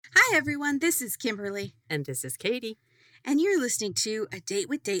Hi, everyone. This is Kimberly. And this is Katie. And you're listening to A Date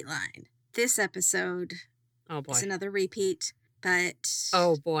with Dateline. This episode is another repeat, but...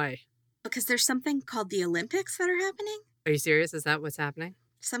 Oh, boy. Because there's something called the Olympics that are happening. Are you serious? Is that what's happening?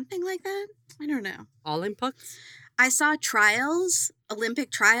 Something like that? I don't know. Olympics? I saw trials, Olympic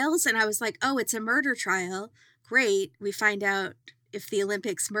trials, and I was like, oh, it's a murder trial. Great. We find out if the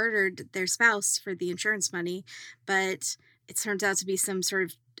Olympics murdered their spouse for the insurance money, but it turns out to be some sort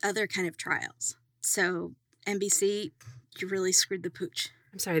of other kind of trials. So, NBC, you really screwed the pooch.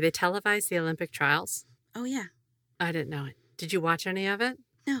 I'm sorry, they televised the Olympic trials? Oh, yeah. I didn't know it. Did you watch any of it?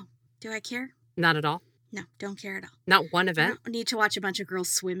 No. Do I care? Not at all? No, don't care at all. Not one event? I don't need to watch a bunch of girls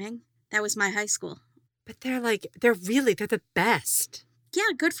swimming. That was my high school. But they're the best. Yeah,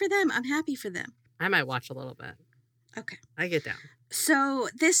 good for them. I'm happy for them. I might watch a little bit. Okay. I get down. So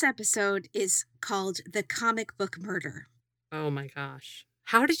this episode is called The Comic Book Murder. Oh my gosh.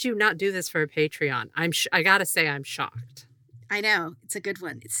 How did you not do this for a Patreon? I gotta say I'm shocked. I know. It's a good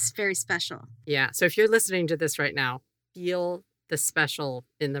one. It's very special. Yeah. So if you're listening to this right now, feel the special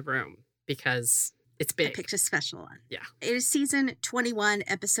in the room because it's big. I picked a special one. Yeah. It is season 21,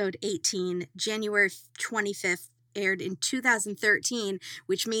 episode 18, January 25th, aired in 2013,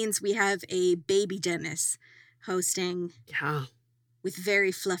 which means we have a baby Dennis hosting. Yeah. With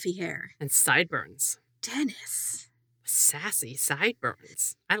very fluffy hair. And sideburns. Dennis. Sassy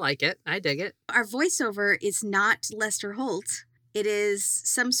sideburns. I like it. I dig it. Our voiceover is not Lester Holt. It is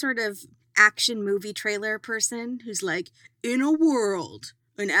some sort of action movie trailer person who's like, in a world,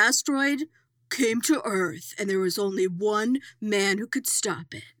 an asteroid came to Earth and there was only one man who could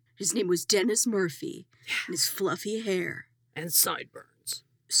stop it. His name was Dennis Murphy. Yeah. And his fluffy hair. And sideburns.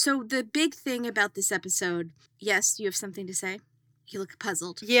 So the big thing about this episode, yes, you have something to say? You look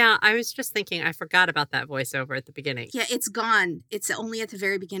puzzled. Yeah, I was just thinking, I forgot about that voiceover at the beginning. Yeah, it's gone. It's only at the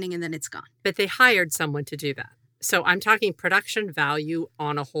very beginning and then it's gone. But they hired someone to do that. So I'm talking production value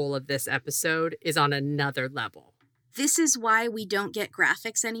on a whole of this episode is on another level. This is why we don't get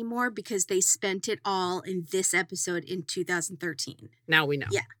graphics anymore, because they spent it all in this episode in 2013. Now we know.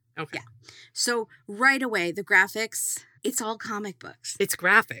 Yeah. Okay. Yeah. So right away, the graphics, it's all comic books. It's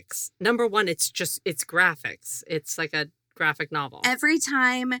graphics. Number one, it's graphics. It's like a graphic novel. Every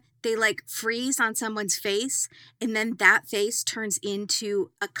time they freeze on someone's face and then that face turns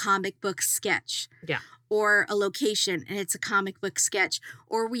into a comic book sketch. Yeah. Or a location and it's a comic book sketch,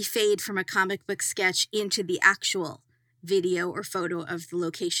 or we fade from a comic book sketch into the actual video or photo of the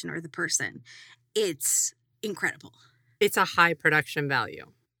location or the person. It's incredible. It's a high production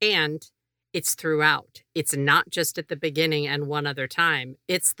value and it's throughout. It's not just at the beginning and one other time.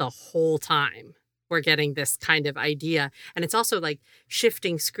 It's the whole time. We're getting this kind of idea. And it's also like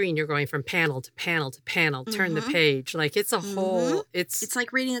shifting screen. You're going from panel to panel to panel, turn the page. Like it's a whole, it's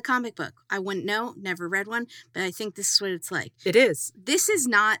like reading a comic book. I wouldn't know, never read one, but I think this is what it's like. It is. This is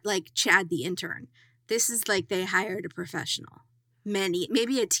not like Chad the intern. This is like they hired a professional.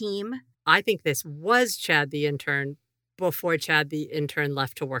 Maybe a team. I think this was Chad the intern before Chad the intern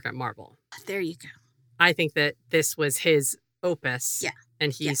left to work at Marvel. There you go. I think that this was his opus. Yeah.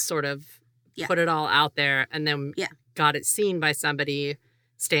 And he sort of put it all out there and then got it seen by somebody.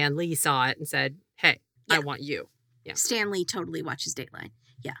 Stan Lee saw it and said, hey, I want you. Yeah. Stan Lee totally watches Dateline.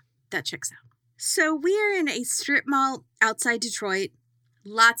 Yeah, that checks out. So we are in a strip mall outside Detroit.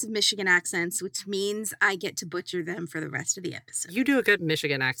 Lots of Michigan accents, which means I get to butcher them for the rest of the episode. You do a good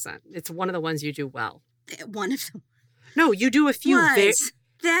Michigan accent. It's one of the ones you do well. One of them. No, you do a few. What's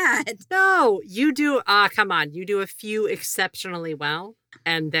that? No, you do. Come on. You do a few exceptionally well,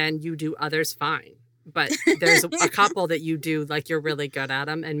 and then you do others fine. But there's a couple that you do like you're really good at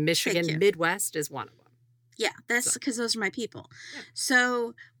them, and Michigan Midwest is one of them. Yeah, that's because those are my people. Yeah.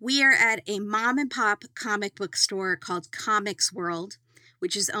 So we are at a mom and pop comic book store called Comics World,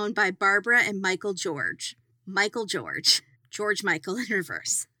 which is owned by Barbara and Michael George. George Michael in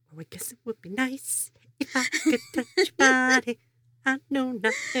reverse. Oh, I guess it would be nice if I could touch your body. I know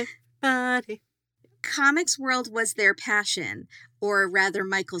not everybody. Comics World was their passion, or rather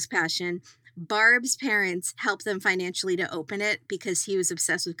Michael's passion. Barb's parents helped them financially to open it because he was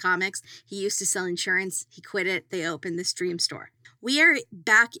obsessed with comics. He used to sell insurance. He quit it. They opened this dream store. We are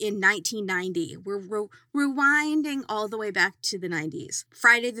back in 1990. We're rewinding all the way back to the 90s.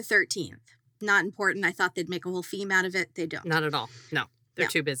 Friday the 13th. Not important. I thought they'd make a whole theme out of it. They don't. Not at all. No, they're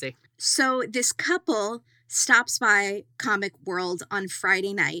too busy. So this couple stops by Comic World on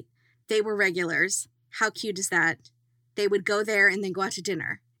Friday night. They were regulars. How cute is that? They would go there and then go out to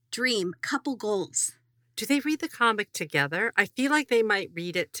dinner. Dream, couple goals. Do they read the comic together? I feel like they might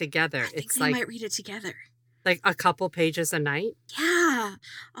read it together. I think they might read it together. Like a couple pages a night? Yeah.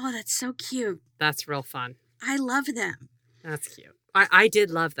 Oh, that's so cute. That's real fun. I love them. That's cute. I did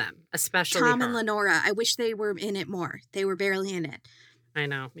love them, especially Tom her. and Lenora. I wish they were in it more. They were barely in it. I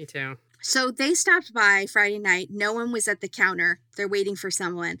know, me too. So they stopped by Friday night. No one was at the counter. They're waiting for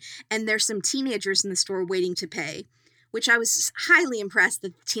someone. And there's some teenagers in the store waiting to pay, which I was highly impressed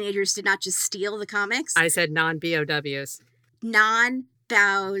that the teenagers did not just steal the comics. I said non-BOWs.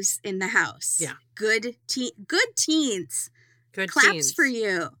 Non-bows in the house. Yeah. Good teens. Good Claps teens. for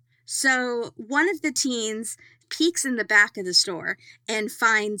you. So one of the teens peeks in the back of the store and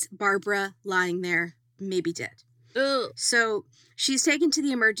finds Barbara lying there, maybe dead. Ugh. So she's taken to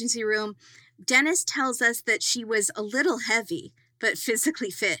the emergency room. Dennis tells us that she was a little heavy, but physically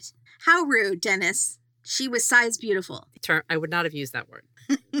fit. How rude, Dennis. She was size beautiful. I would not have used that word.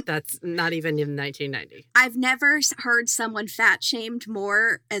 That's not even in 1990. I've never heard someone fat shamed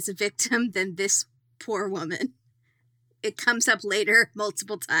more as a victim than this poor woman. It comes up later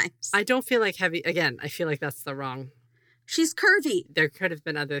multiple times. I don't feel like heavy. Again, I feel like that's the wrong. She's curvy. There could have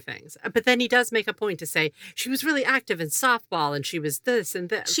been other things. But then he does make a point to say she was really active in softball and she was this and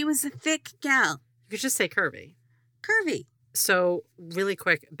this. She was a thick gal. You could just say curvy. Curvy. So really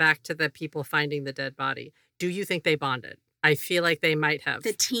quick, back to the people finding the dead body. Do you think they bonded? I feel like they might have.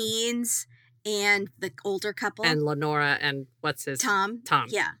 The teens and the older couple. And Lenora and what's his? Tom.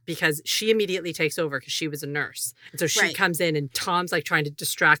 Yeah. Because she immediately takes over because she was a nurse. And so she Right. comes in and Tom's like trying to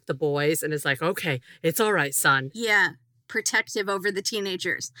distract the boys and is like, okay, it's all right, son. Yeah. Protective over the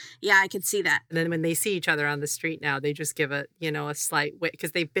teenagers. Yeah, I could see that. And then when they see each other on the street now, they just give a slight wit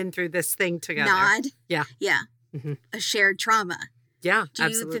because they've been through this thing together. Nod. Yeah. Yeah. Mhm. A shared trauma. Yeah, Do you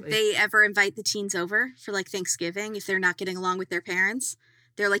absolutely. think they ever invite the teens over for like Thanksgiving if they're not getting along with their parents?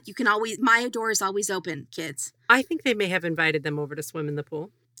 They're like, you can always, my door is always open, kids. I think they may have invited them over to swim in the pool.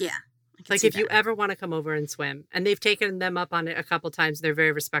 Yeah. Like if you ever want to come over and swim, and they've taken them up on it a couple times, they're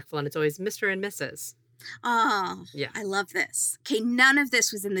very respectful, and it's always Mr. and Mrs. Oh, Yeah. I love this. Okay, none of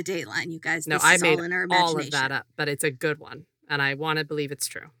this was in the Dateline, you guys. No, This I is made all in our imagination. all of that up, but it's a good one, and I want to believe it's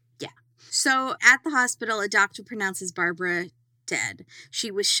true. So at the hospital, a doctor pronounces Barbara dead.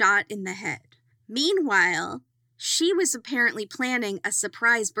 She was shot in the head. Meanwhile, she was apparently planning a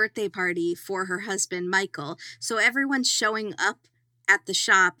surprise birthday party for her husband, Michael. So everyone's showing up at the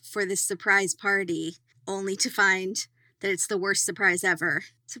shop for this surprise party, only to find that it's the worst surprise ever.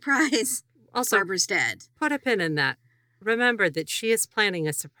 Surprise! Also, Barbara's dead. put a pin in that. Remember that she is planning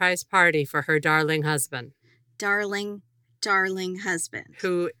a surprise party for her darling husband, Darling, darling husband.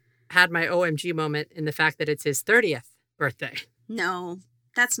 who had my OMG moment in the fact that it's his 30th birthday. No,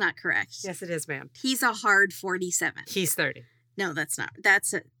 that's not correct. Yes, it is, ma'am. He's a hard 47. He's 30. No, that's not.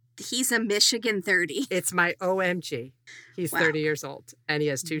 He's a Michigan 30. It's my OMG. He's Wow. 30 years old, and he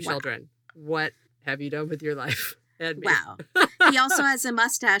has 2 Wow. children. What have you done with your life? And me. Wow. He also has a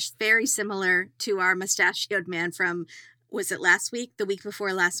mustache very similar to our mustachioed man from, was it last week? The week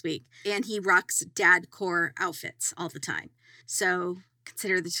before last week. And he rocks dadcore outfits all the time. So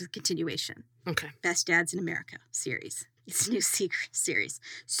consider this a continuation. Okay. Best Dads in America series. It's a new series.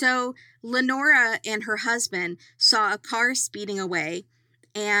 So Lenora and her husband saw a car speeding away,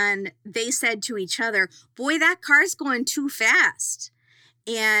 and they said to each other, boy, that car's going too fast.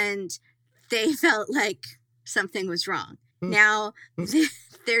 And they felt like something was wrong. Now,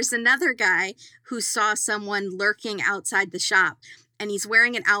 there's another guy who saw someone lurking outside the shop, and he's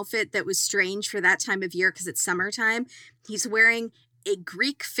wearing an outfit that was strange for that time of year because it's summertime. He's wearing a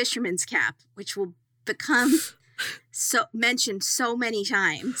Greek fisherman's cap, which will become mentioned so many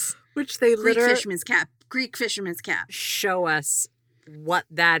times. Which they Greek literally fisherman's cap. show us what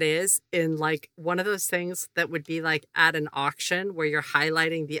that is in like one of those things that would be like at an auction where you're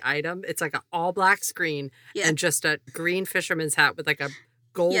highlighting the item. It's like an all black screen and just a green fisherman's hat with like a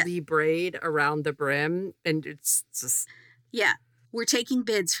goldy braid around the brim. And it's just... Yeah. We're taking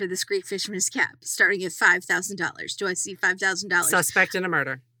bids for this Greek fisherman's cap, starting at $5,000. Do I see $5,000? Suspect in a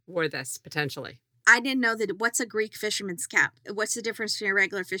murder. Wore this, potentially. I didn't know that. What's a Greek fisherman's cap? What's the difference between a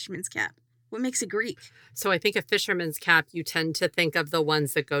regular fisherman's cap? What makes it Greek? So I think a fisherman's cap, you tend to think of the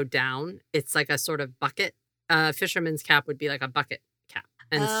ones that go down. It's like a sort of bucket. Fisherman's cap would be like a bucket cap.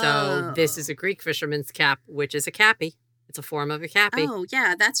 And so this is a Greek fisherman's cap, which is a cappy. It's a form of a cappy. Oh,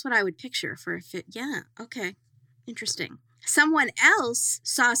 yeah. That's what I would picture for a fit. Yeah. Okay. Interesting. Someone else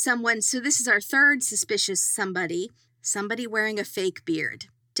saw someone. So this is our third suspicious somebody wearing a fake beard.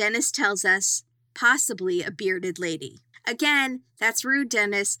 Dennis tells us possibly a bearded lady. Again, that's rude,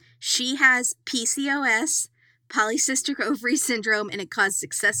 Dennis. She has PCOS, polycystic ovary syndrome, and it causes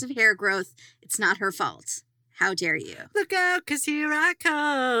excessive hair growth. It's not her fault. How dare you? Look out, 'cause here I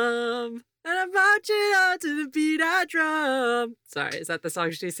come. And I'm marching on to the beat I drum. Sorry, is that the song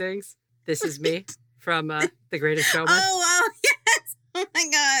she sings? This is me from The Greatest Showman. Oh, yes. Oh, my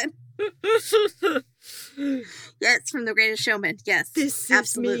God. Yes, from The Greatest Showman. Yes, This is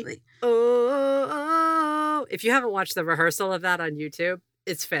absolutely. Me. Oh. If you haven't watched the rehearsal of that on YouTube,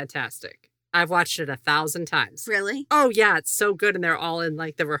 it's fantastic. I've watched it 1,000 times. Really? Oh, yeah, it's so good. And they're all in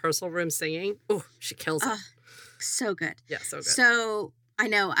like the rehearsal room singing. Oh, she kills it. So good. Yeah, so good. So I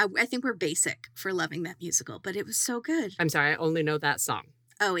know, I think we're basic for loving that musical, but it was so good. I'm sorry, I only know that song.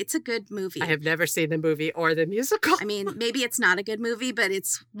 Oh, it's a good movie. I have never seen the movie or the musical. I mean, maybe it's not a good movie, but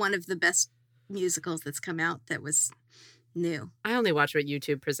it's one of the best musicals that's come out that was new. I only watch what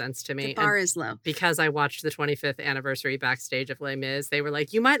YouTube presents to me. The bar is low. Because I watched the 25th anniversary backstage of Les Mis, they were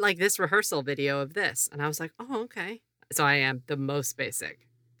like, you might like this rehearsal video of this. And I was like, oh, okay. So I am the most basic.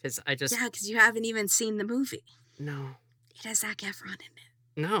 Because I just... Yeah, because you haven't even seen the movie. No. It has Zac Efron in it.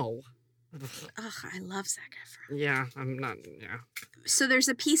 No. Ugh, I love Zac Efron. Yeah, I'm not... Yeah. So there's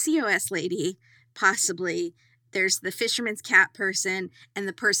a PCOS lady, possibly. There's the fisherman's cat person and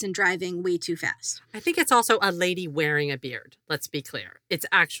the person driving way too fast. I think it's also a lady wearing a beard. Let's be clear. It's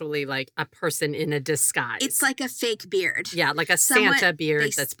actually like a person in a disguise. It's like a fake beard. Yeah, like a Santa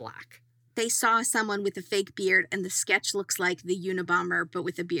beard that's black. They saw someone with a fake beard, and the sketch looks like the Unabomber, but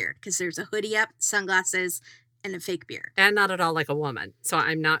with a beard, because there's a hoodie up, sunglasses, and a fake beard. And not at all like a woman. So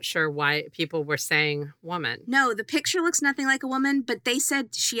I'm not sure why people were saying woman. No, the picture looks nothing like a woman, but they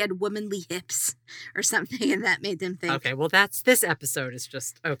said she had womanly hips or something, and that made them think. Okay, well, this episode is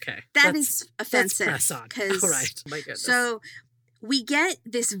just, okay. That is offensive. Let's press on. All right, my goodness. So we get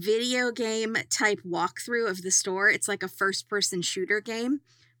this video game type walkthrough of the store. It's like a first-person shooter game,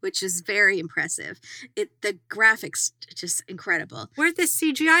 which is very impressive. The graphics just incredible. Where'd this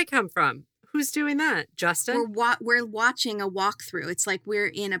CGI come from? Who's doing that? Justin? We're watching a walkthrough. It's like we're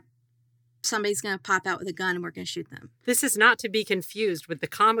in somebody's going to pop out with a gun and we're going to shoot them. This is not to be confused with the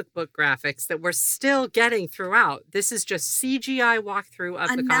comic book graphics that we're still getting throughout. This is just CGI walkthrough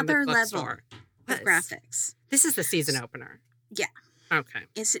of the comic book store. Of graphics. This is the season opener. Yeah. Okay.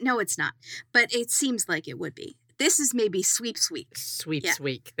 No, it's not. But it seems like it would be. This is maybe Sweeps Week. Sweeps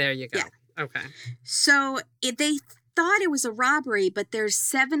Week. There you go. Yeah. Okay. So they thought it was a robbery, but there's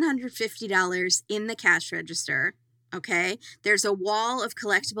 $750 in the cash register. Okay. There's a wall of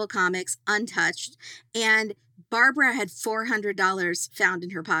collectible comics untouched. And Barbara had $400 found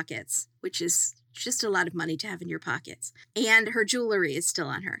in her pockets, which is just a lot of money to have in your pockets. And her jewelry is still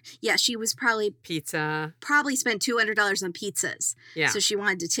on her. Yeah, she was probably spent $200 on pizzas. Yeah. So she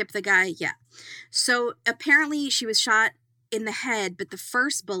wanted to tip the guy. Yeah. So apparently she was shot in the head, but the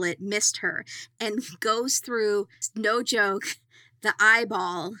first bullet missed her and goes through, no joke, the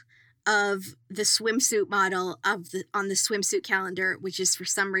eyeball of the swimsuit model on the swimsuit calendar, which is for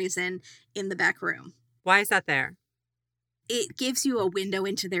some reason in the back room. Why is that there? It gives you a window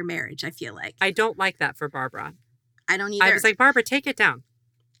into their marriage, I feel like. I don't like that for Barbara. I don't either. I was like, Barbara, take it down.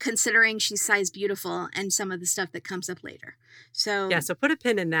 Considering she's size beautiful and some of the stuff that comes up later. So yeah, so put a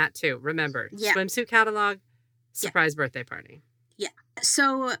pin in that too. Remember, swimsuit catalog, surprise birthday party. Yeah.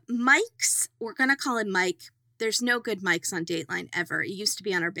 So Mike's, we're going to call him Mike. There's no good Mikes on Dateline ever. It used to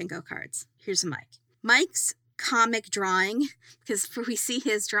be on our bingo cards. Here's a Mike. Mike's comic drawing, because we see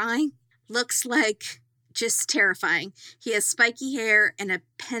his drawing, looks like just terrifying. He has spiky hair and a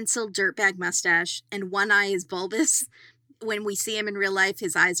penciled dirtbag mustache, and one eye is bulbous. When we see him in real life,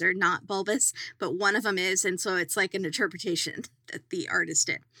 his eyes are not bulbous, but one of them is, and so it's like an interpretation that the artist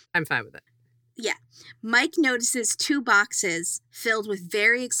did. I'm fine with it. Yeah. Mike notices 2 boxes filled with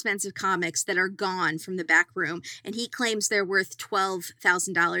very expensive comics that are gone from the back room, and he claims they're worth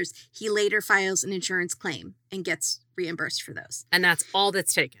 $12,000. He later files an insurance claim and gets reimbursed for those. And that's all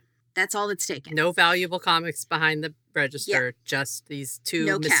that's taken. That's all that's taken. No valuable comics behind the register, just these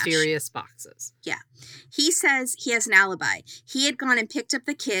 2 mysterious boxes. Yeah. He says he has an alibi. He had gone and picked up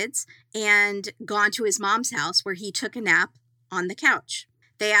the kids and gone to his mom's house where he took a nap on the couch.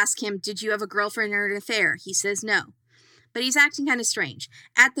 They ask him, did you have a girlfriend or an affair? He says no. But he's acting kind of strange.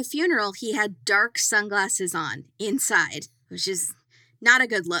 At the funeral, he had dark sunglasses on inside, which is not a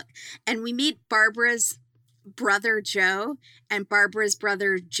good look. And we meet Barbara's brother, Joe, and Barbara's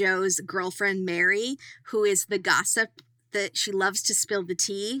brother, Joe's girlfriend, Mary, who is the gossip that she loves to spill the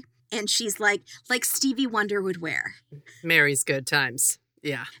tea. And she's like Stevie Wonder would wear. Mary's good times.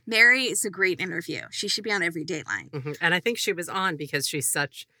 Yeah. Mary is a great interview. She should be on every Dateline. Mm-hmm. And I think she was on because she's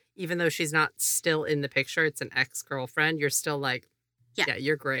even though she's not still in the picture, it's an ex-girlfriend, you're still like, Yeah. Yeah,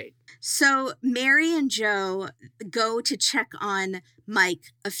 you're great. So Mary and Joe go to check on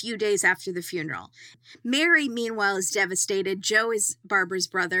Mike a few days after the funeral. Mary, meanwhile, is devastated. Joe is Barbara's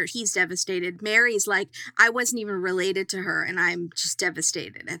brother. He's devastated. Mary's like, I wasn't even related to her, and I'm just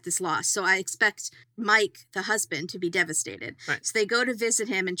devastated at this loss. So I expect Mike, the husband, to be devastated. Right. So they go to visit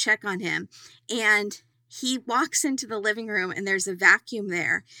him and check on him. And he walks into the living room, and there's a vacuum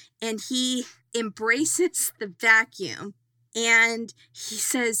there. And he embraces the vacuum. And he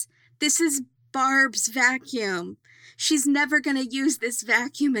says, this is Barb's vacuum. She's never going to use this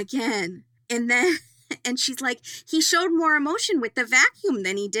vacuum again. And she's like, he showed more emotion with the vacuum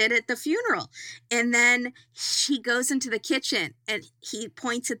than he did at the funeral. And then she goes into the kitchen and he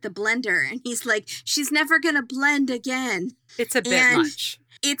points at the blender and he's like, she's never going to blend again. It's a bit much.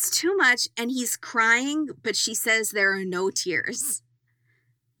 It's too much. And he's crying, but she says there are no tears.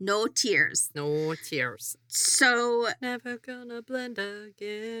 No tears. No tears. So. Never gonna blend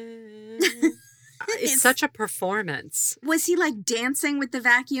again. It's such a performance. Was he like dancing with the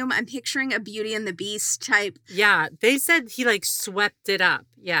vacuum? I'm picturing a Beauty and the Beast type. Yeah, they said he like swept it up.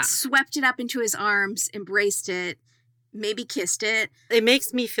 Yeah. Swept it up into his arms, embraced it, maybe kissed it. It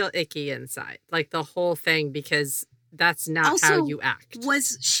makes me feel icky inside, like the whole thing, because that's not also, how you act.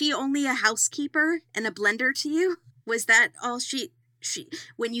 Was she only a housekeeper and a blender to you? Was that all she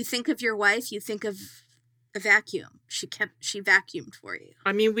when you think of your wife, you think of a vacuum. She vacuumed for you.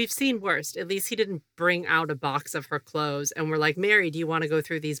 I mean, we've seen worse. At least he didn't bring out a box of her clothes and we're like, Mary, do you want to go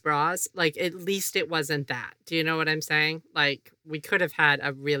through these bras? Like, at least it wasn't that. Do you know what I'm saying? Like, we could have had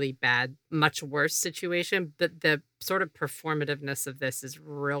a really bad, much worse situation, but the sort of performativeness of this is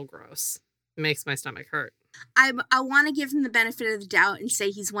real gross. It makes my stomach hurt. I want to give him the benefit of the doubt and say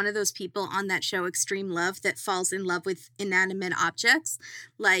he's one of those people on that show Extreme Love that falls in love with inanimate objects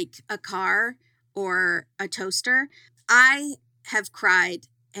like a car or a toaster. I have cried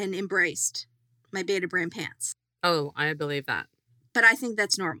and embraced my Beta Brand pants. Oh, I believe that. But I think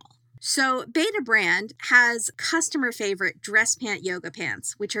that's normal. So Beta Brand has customer favorite dress pant yoga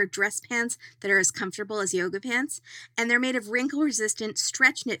pants, which are dress pants that are as comfortable as yoga pants. And they're made of wrinkle resistant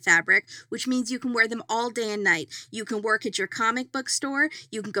stretch knit fabric, which means you can wear them all day and night. You can work at your comic book store.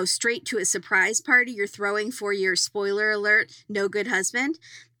 You can go straight to a surprise party you're throwing for your, spoiler alert, no good husband.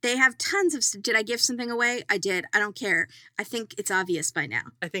 They have tons of... Did I give something away? I did. I don't care. I think it's obvious by now.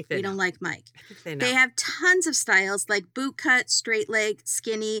 I think they don't like Mike. I think they know. They have tons of styles like boot cut, straight leg,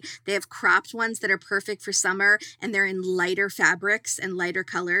 skinny. They have cropped ones that are perfect for summer, and they're in lighter fabrics and lighter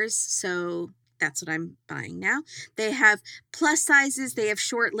colors. So that's what I'm buying now. They have plus sizes. They have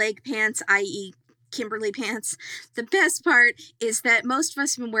short leg pants, i.e., Kimberly pants. The best part is that most of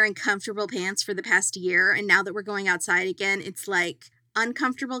us have been wearing comfortable pants for the past year, and now that we're going outside again, it's like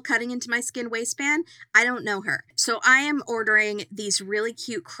uncomfortable cutting into my skin waistband. I don't know her. So I am ordering these really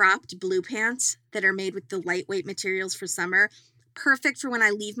cute cropped blue pants that are made with the lightweight materials for summer. Perfect for when I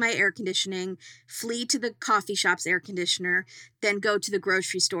leave my air conditioning, flee to the coffee shop's air conditioner, then go to the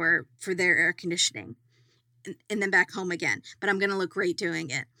grocery store for their air conditioning. And then back home again. But I'm going to look great doing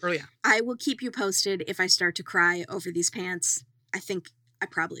it. Oh, yeah. I will keep you posted if I start to cry over these pants. I think I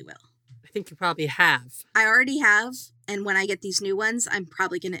probably will. I think you probably have. I already have. And when I get these new ones, I'm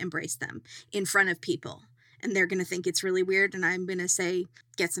probably going to embrace them in front of people. And they're going to think it's really weird. And I'm going to say,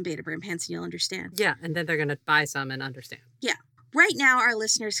 get some Beta Brand pants and you'll understand. Yeah. And then they're going to buy some and understand. Yeah. Right now, our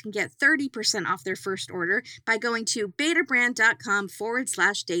listeners can get 30% off their first order by going to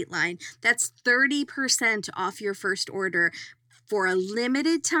betabrand.com/Dateline. That's 30% off your first order for a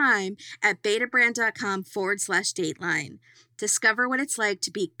limited time at betabrand.com/Dateline. Discover what it's like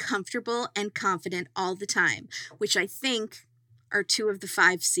to be comfortable and confident all the time, which I think are 2 of the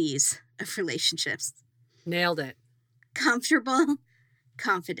 5 C's of relationships. Nailed it. Comfortable,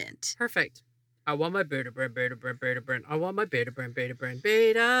 confident. Perfect. I want my Beta Brand. I want my Beta Brand.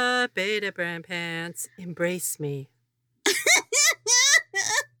 Beta Brand pants. Embrace me.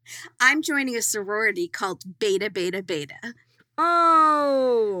 I'm joining a sorority called Beta Beta Beta.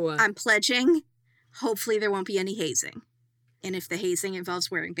 Oh! I'm pledging. Hopefully there won't be any hazing. And if the hazing involves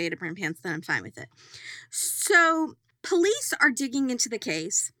wearing Beta Brand pants, then I'm fine with it. So police are digging into the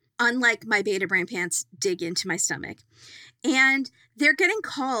case, unlike my Beta Brand pants dig into my stomach. And they're getting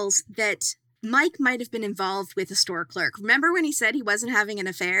calls that Mike might have been involved with a store clerk. Remember when he said he wasn't having an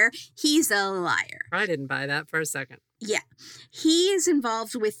affair? He's a liar. I didn't buy that for a second. Yeah. He is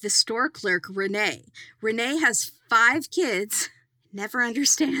involved with the store clerk, Renee. Renee has 5 kids. Never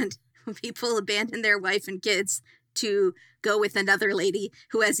understand when people abandon their wife and kids to go with another lady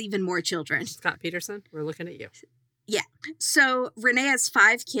who has even more children. Scott Peterson, we're looking at you. Yeah. So Renee has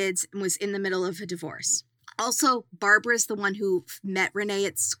 5 kids and was in the middle of a divorce. Also, Barbara's the one who met Renee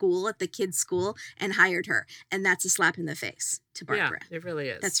at school, at the kids' school, and hired her. And that's a slap in the face to Barbara. Yeah, it really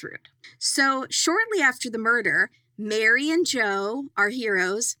is. That's rude. So shortly after the murder, Mary and Joe, our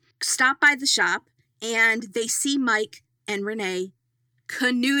heroes, stop by the shop and they see Mike and Renee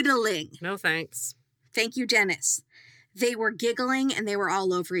canoodling. No thanks. Thank you, Dennis. They were giggling and they were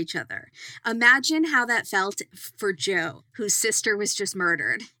all over each other. Imagine how that felt for Joe, whose sister was just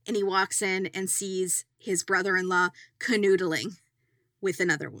murdered. And he walks in and sees his brother-in-law canoodling with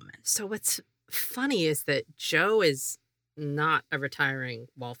another woman. So what's funny is that Joe is not a retiring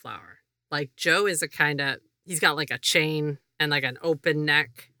wallflower. Like, Joe is he's got like a chain and like an open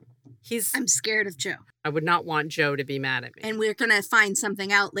neck. I'm scared of Joe. I would not want Joe to be mad at me. And we're going to find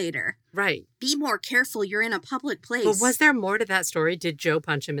something out later. Right. Be more careful. You're in a public place. But was there more to that story? Did Joe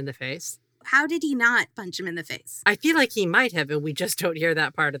punch him in the face? How did he not punch him in the face? I feel like he might have, and we just don't hear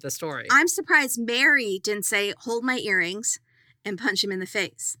that part of the story. I'm surprised Mary didn't say, hold my earrings and punch him in the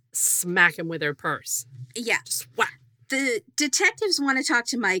face. Smack him with her purse. Yeah. Just whack. The detectives want to talk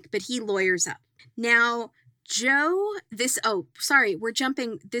to Mike, but he lawyers up. Now, Joe, we're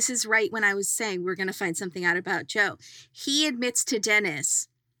jumping. This is right when I was saying we're going to find something out about Joe. He admits to Dennis,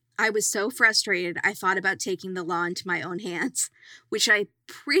 I was so frustrated, I thought about taking the law into my own hands, which I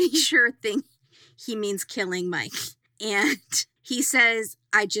pretty sure think he means killing Mike. And he says,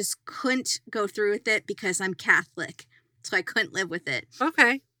 I just couldn't go through with it because I'm Catholic, so I couldn't live with it.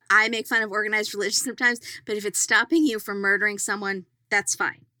 Okay. I make fun of organized religion sometimes, but if it's stopping you from murdering someone, that's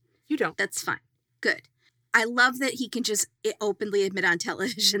fine. You don't. That's fine. Good. I love that he can just openly admit on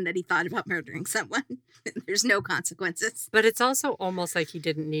television that he thought about murdering someone. There's no consequences. But it's also almost like he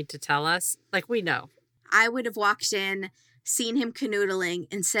didn't need to tell us. Like, we know. I would have walked in, seen him canoodling,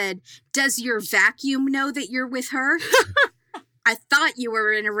 and said, does your vacuum know that you're with her? I thought you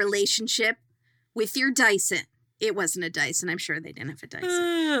were in a relationship with your Dyson. It wasn't a Dyson. I'm sure they didn't have a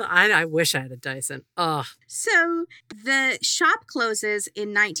Dyson. I wish I had a Dyson. Ugh. So the shop closes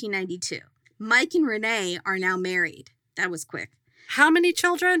in 1992. Mike and Renee are now married. That was quick. How many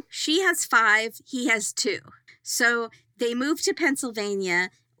children? She has 5. He has 2. So they moved to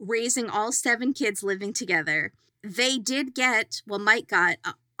Pennsylvania, raising all 7 kids living together. They did get, Mike got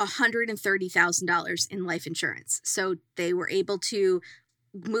 $130,000 in life insurance. So they were able to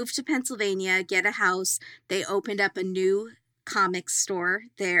move to Pennsylvania, get a house. They opened up a new comics store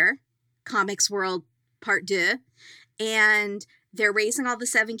there, Comics World Part 2. And they're raising all the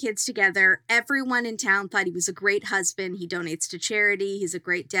 7 kids together. Everyone in town thought he was a great husband. He donates to charity. He's a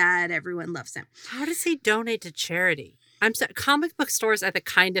great dad. Everyone loves him. How does he donate to charity? Comic book stores are the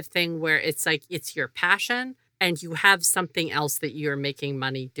kind of thing where it's like it's your passion and you have something else that you're making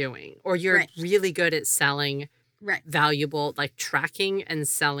money doing. Or you're really good at selling valuable, like tracking and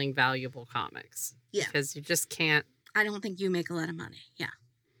selling valuable comics. Yeah. Because you just can't. I don't think you make a lot of money. Yeah.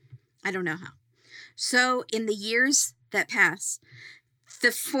 I don't know how. So in the years that pass,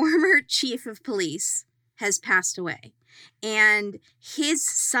 the former chief of police has passed away. And his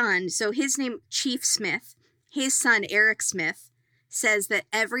son, so his name, Chief Smith, his son, Eric Smith, says that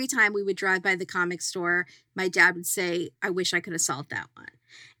every time we would drive by the comic store, my dad would say, I wish I could have solved that one.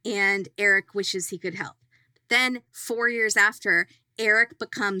 And Eric wishes he could help. Then 4 years after, Eric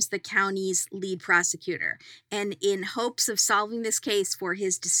becomes the county's lead prosecutor. And in hopes of solving this case for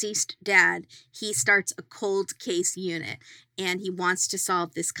his deceased dad, he starts a cold case unit. And he wants to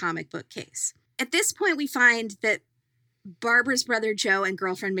solve this comic book case. At this point, we find that Barbara's brother Joe and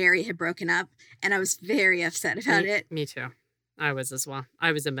girlfriend Mary had broken up. And I was very upset about it. Me too. I was as well.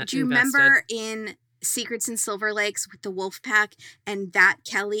 I was invested. Do you remember in Secrets in Silver Lakes with the Wolf Pack and that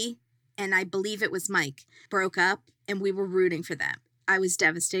Kelly, and I believe it was Mike, broke up and we were rooting for them? I was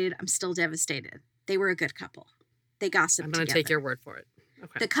devastated. I'm still devastated. They were a good couple. They gossiped together. I'm going to take your word for it.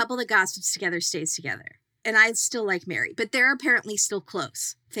 Okay. The couple that gossips together stays together. And I still like Mary, but they're apparently still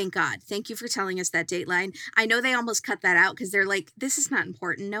close. Thank God. Thank you for telling us that dateline. I know they almost cut that out because they're like, this is not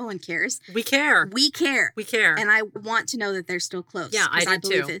important. No one cares. We care. We care. We care. And I want to know that they're still close. Yeah, I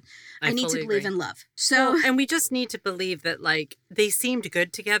do too. I need to believe in love. So, and we just need to believe that, like, they seemed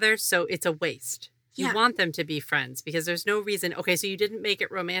good together, so it's a waste. You want them to be friends because there's no reason. Okay, so you didn't make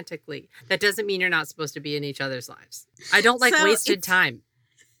it romantically. That doesn't mean you're not supposed to be in each other's lives. I don't like wasted time.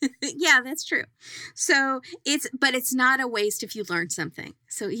 Yeah, that's true. So it's not a waste if you learn something.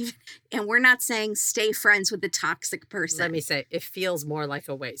 So and we're not saying stay friends with the toxic person. Let me say, it feels more like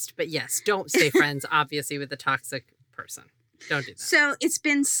a waste. But yes, don't stay friends, obviously, with the toxic person. Don't do that. So it's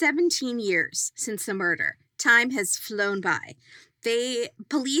been 17 years since the murder. Time has flown by.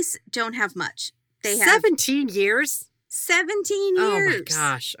 Police don't have much. They have 17 years? 17 Oh years. my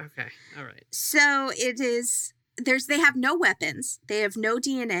gosh. Okay. All right. So it is, they have no weapons. They have no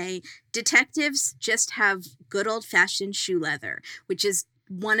DNA. Detectives just have good old fashioned shoe leather, which is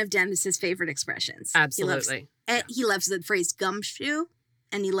one of Dennis's favorite expressions. Absolutely. He loves the phrase gumshoe,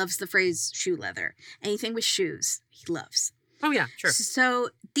 and he loves the phrase shoe leather. Anything with shoes, he loves. Oh, yeah, sure. So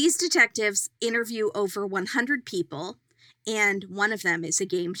these detectives interview over 100 people, and one of them is a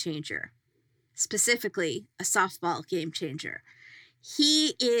game changer, specifically a softball game changer.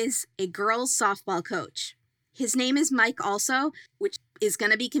 He is a girls' softball coach. His name is Mike also, which is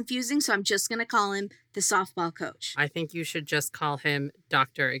going to be confusing, so I'm just going to call him the softball coach. I think you should just call him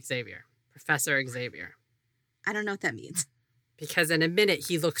Dr. Xavier, Professor Xavier. I don't know what that means. Because in a minute,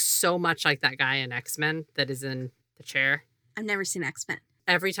 he looks so much like that guy in X-Men that is in the chair. I've never seen X-Men.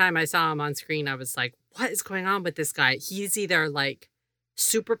 Every time I saw him on screen, I was like, what is going on with this guy? He's either like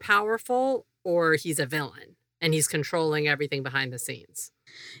super powerful or he's a villain and he's controlling everything behind the scenes.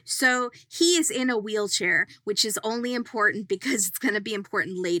 So he is in a wheelchair, which is only important because it's going to be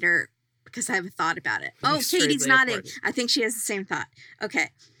important later because I have a thought about it. Oh, Katie's nodding. Important. I think she has the same thought. Okay.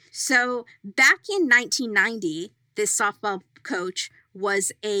 So back in 1990, this softball coach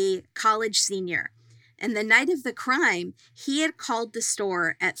was a college senior. And the night of the crime, he had called the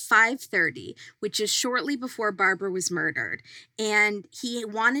store at 5:30, which is shortly before Barbara was murdered. And he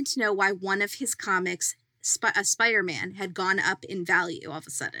wanted to know why one of his comics, Spider-Man, had gone up in value all of a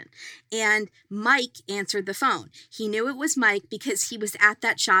sudden. And Mike answered the phone. He knew it was Mike because he was at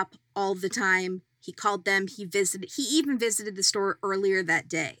that shop all the time. He called them. He even visited the store earlier that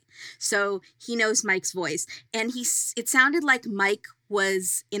day. So he knows Mike's voice. And it sounded like Mike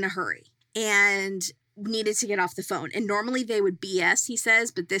was in a hurry and needed to get off the phone. And normally they would BS, he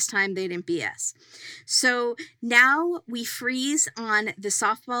says, but this time they didn't BS. So now we freeze on the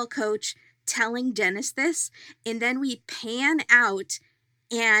softball coach telling Dennis this, and then we pan out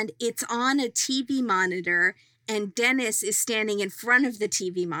and it's on a TV monitor and Dennis is standing in front of the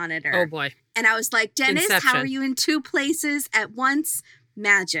TV monitor. Oh boy. And I was like, Dennis, Inception. How are you in two places at once?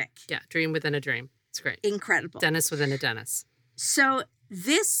 Magic. Yeah, dream within a dream. It's great. Incredible. Dennis within a Dennis. So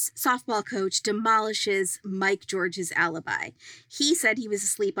this softball coach demolishes Mike George's alibi. He said he was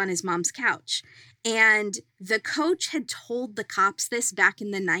asleep on his mom's couch. And the coach had told the cops this back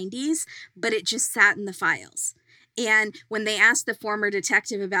in the 90s, but it just sat in the files. And when they asked the former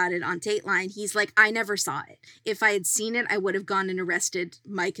detective about it on Dateline, he's like, I never saw it. If I had seen it, I would have gone and arrested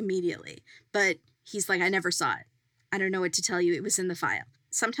Mike immediately. But he's like, I never saw it. I don't know what to tell you. It was in the file.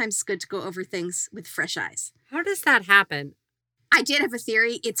 Sometimes it's good to go over things with fresh eyes. How does that happen? I did have a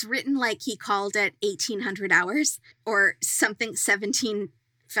theory. It's written like he called at 1800 hours or something,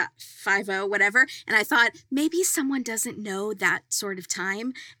 1750, whatever. And I thought maybe someone doesn't know that sort of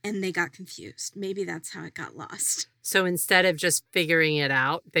time and they got confused. Maybe that's how it got lost. So instead of just figuring it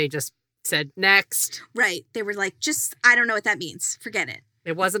out, they just said next. Right. They were like, I don't know what that means. Forget it.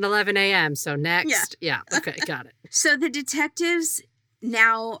 It wasn't 11 a.m. So next. Yeah. Okay. Got it. So the detectives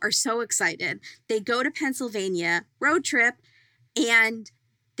now are so excited. They go to Pennsylvania, road trip, and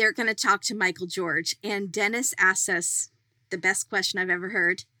they're going to talk to Michael George. And Dennis asks us the best question I've ever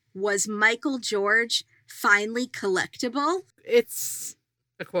heard. Was Michael George finally collectible? It's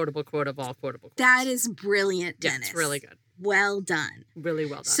a quotable. That is brilliant, Dennis. Yeah, it's really good. Well done. Really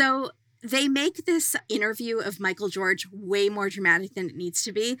well done. So they make this interview of Michael George way more dramatic than it needs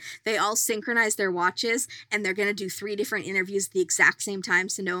to be. They all synchronize their watches, and they're going to do 3 different interviews at the exact same time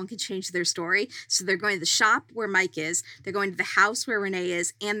so no one can change their story. So they're going to the shop where Mike is, they're going to the house where Renee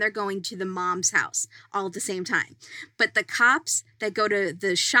is, and they're going to the mom's house all at the same time. But the cops that go to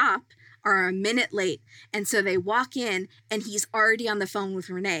the shop are a minute late, and so they walk in, and he's already on the phone with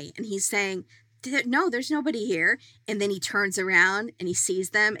Renee, and he's saying, no, there's nobody here. And then he turns around and he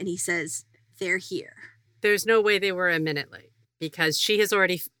sees them and he says, they're here. There's no way they were a minute late because she has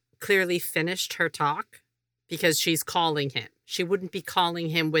already clearly finished her talk because she's calling him. She wouldn't be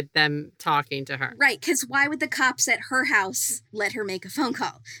calling him with them talking to her. Right, because why would the cops at her house let her make a phone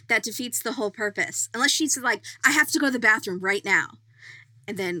call? That defeats the whole purpose. Unless she's like, I have to go to the bathroom right now.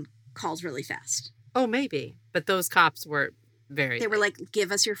 And then calls really fast. Oh, maybe. But those cops were They were like,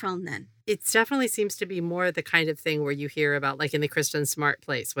 give us your phone then. It definitely seems to be more the kind of thing where you hear about, like in the Kristen Smart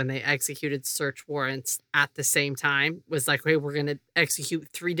place, when they executed search warrants at the same time, was like, hey, we're going to execute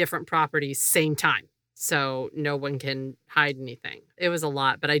 3 different properties same time. So no one can hide anything. It was a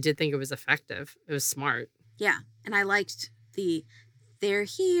lot, but I did think it was effective. It was smart. Yeah. And I liked they're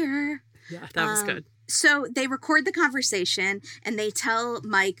here. Yeah, that was good. So they record the conversation and they tell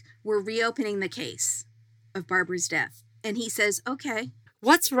Mike, we're reopening the case of Barbara's death. And he says, okay.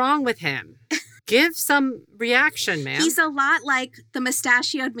 What's wrong with him? Give some reaction, man. He's a lot like the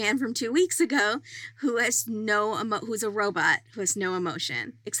mustachioed man from 2 weeks ago who has who's a robot who has no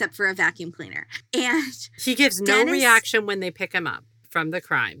emotion except for a vacuum cleaner. And he gives no reaction when they pick him up from the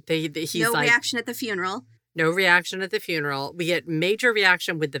crime. He's no reaction at the funeral. No reaction at the funeral. We get major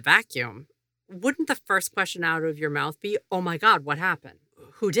reaction with the vacuum. Wouldn't the first question out of your mouth be, oh my God, what happened?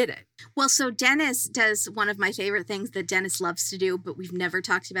 Who did it? Well, so Dennis does one of my favorite things that Dennis loves to do, but we've never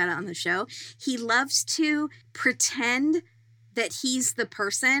talked about it on the show. He loves to pretend that he's the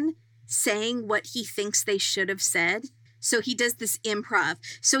person saying what he thinks they should have said. So he does this improv.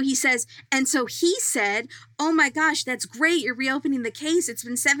 So he says, and so he said, oh my gosh, that's great. You're reopening the case. It's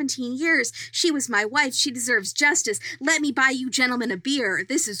been 17 years. She was my wife. She deserves justice. Let me buy you gentlemen a beer.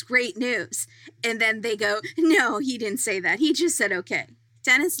 This is great news. And then they go, no, he didn't say that. He just said, okay.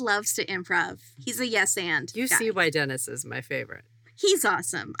 Dennis loves to improv. He's a yes and You guy. see why Dennis is my favorite. He's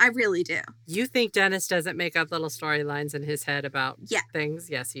awesome. I really do. You think Dennis doesn't make up little storylines in his head about things?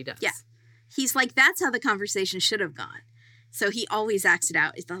 Yes, he does. Yeah. He's like, that's how the conversation should have gone. So he always acts it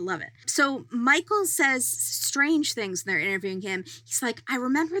out. I love it. So Michael says strange things when they're interviewing him. He's like, I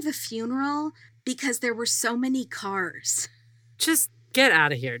remember the funeral because there were so many cars. Just get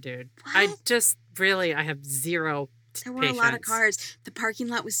out of here, dude. What? I have zero There were a lot of cars. The parking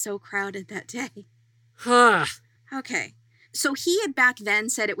lot was so crowded that day. Okay. So he had back then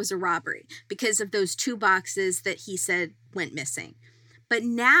said it was a robbery because of those 2 boxes that he said went missing. But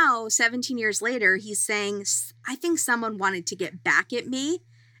now, 17 years later, he's saying, I think someone wanted to get back at me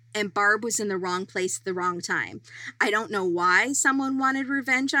and Barb was in the wrong place at the wrong time. I don't know why someone wanted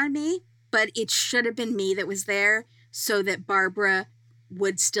revenge on me, but it should have been me that was there so that Barbara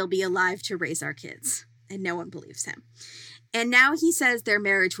would still be alive to raise our kids. And no one believes him. And now he says their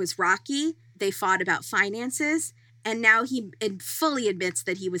marriage was rocky. They fought about finances. And now he fully admits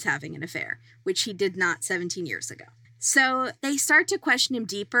that he was having an affair, which he did not 17 years ago. So they start to question him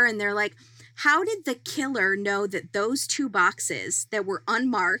deeper. And they're like, how did the killer know that those 2 boxes that were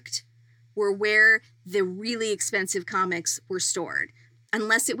unmarked were where the really expensive comics were stored?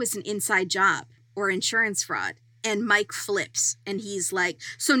 Unless it was an inside job or insurance fraud. And Mike flips and he's like,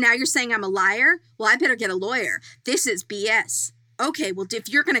 so now you're saying I'm a liar? Well, I better get a lawyer. This is BS. Okay, well, if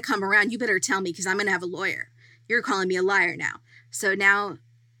you're going to come around, you better tell me because I'm going to have a lawyer. You're calling me a liar now. So now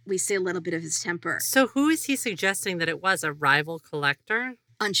we see a little bit of his temper. So who is he suggesting that it was? A rival collector?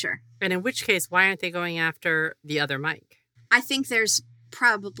 Unsure. And in which case, why aren't they going after the other Mike? I think there's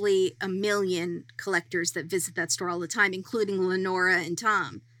probably a million collectors that visit that store all the time, including Lenora and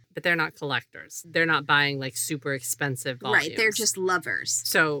Tom. But they're not collectors. They're not buying like super expensive volumes. Right, they're just lovers.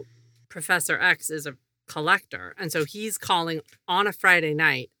 So Professor X is a collector. And so he's calling on a Friday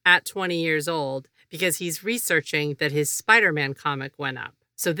night at 20 years old because he's researching that his Spider-Man comic went up.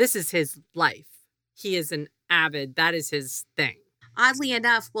 So this is his life. He is an avid, that is his thing. Oddly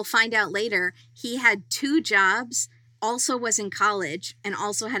enough, we'll find out later, he had 2 jobs, also was in college, and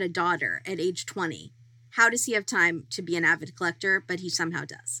also had a daughter at age 20. How does he have time to be an avid collector? But he somehow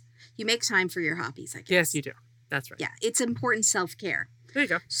does. You make time for your hobbies, I guess. Yes, you do. That's right. Yeah, it's important self-care. There you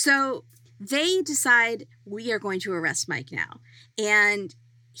go. So they decide we are going to arrest Mike now. And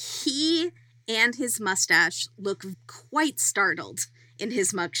he and his mustache look quite startled in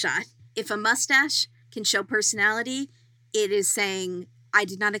his mugshot. If a mustache can show personality, it is saying, I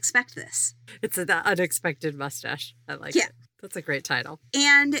did not expect this. It's an unexpected mustache. I like it. That's a great title.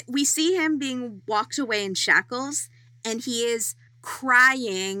 And we see him being walked away in shackles, and he is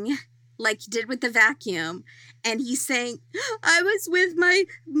crying like he did with the vacuum. And he's saying, I was with my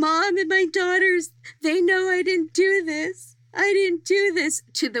mom and my daughters. They know I didn't do this. I didn't do this,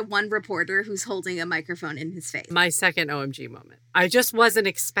 to the one reporter who's holding a microphone in his face. My second OMG moment. I just wasn't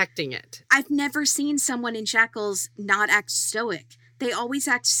expecting it. I've never seen someone in shackles not act stoic. They always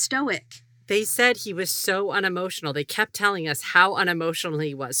act stoic. They said he was so unemotional. They kept telling us how unemotional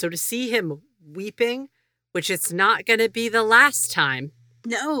he was. So to see him weeping, which it's not going to be the last time.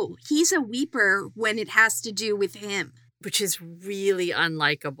 No, he's a weeper when it has to do with him. Which is really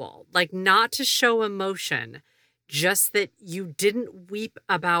unlikable. Like, not to show emotion, just that you didn't weep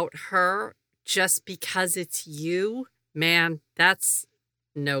about her just because it's you. Man, that's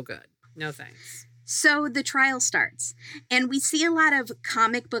no good. No thanks. So the trial starts, and we see a lot of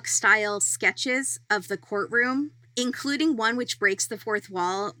comic book style sketches of the courtroom, including one which breaks the fourth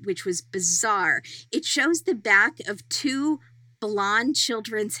wall, which was bizarre. It shows the back of 2 blonde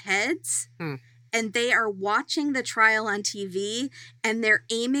children's heads, and they are watching the trial on TV, and they're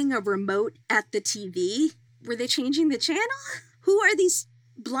aiming a remote at the TV. Were they changing the channel? Who are these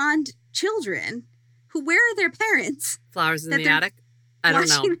blonde children? Where are their parents? Flowers in the attic? I don't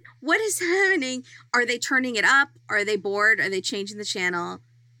know. What is happening? Are they turning it up? Are they bored? Are they changing the channel?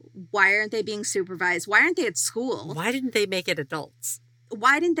 Why aren't they being supervised? Why aren't they at school? Why didn't they make it adults?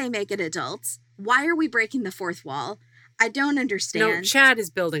 Why didn't they make it adults? Why are we breaking the fourth wall? I don't understand. No, Chad is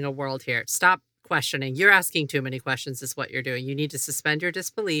building a world here. Stop questioning. You're asking too many questions is what you're doing. You need to suspend your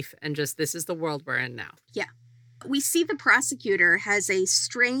disbelief and just, this is the world we're in now. Yeah. We see the prosecutor has a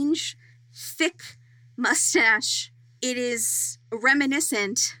strange, thick mustache. It is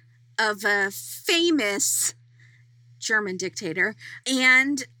reminiscent of a famous German dictator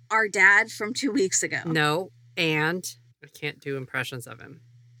and our dad from 2 weeks ago. No, and I can't do impressions of him.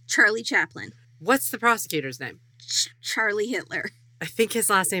 Charlie Chaplin. What's the prosecutor's name? Charlie Hitler. I think his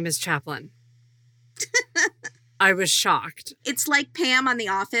last name is Chaplin. I was shocked. It's like Pam on The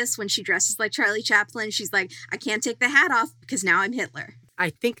Office when she dresses like Charlie Chaplin. She's like, I can't take the hat off because now I'm Hitler. I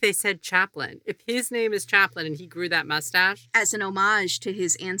think they said Chaplin. If his name is Chaplin and he grew that mustache. As an homage to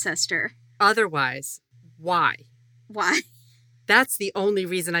his ancestor. Otherwise, why? Why? That's the only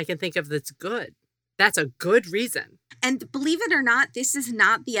reason I can think of that's good. That's a good reason. And believe it or not, this is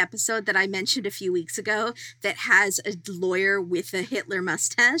not the episode that I mentioned a few weeks ago that has a lawyer with a Hitler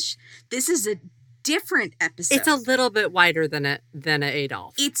mustache. This is a different episode. It's a little bit wider than a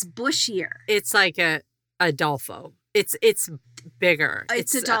Adolf. It's bushier. It's like a Adolfo. It's bigger.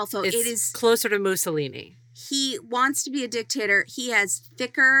 It's Adolfo. It is closer to Mussolini. He wants to be a dictator. He has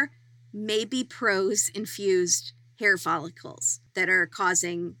thicker, maybe prose infused hair follicles that are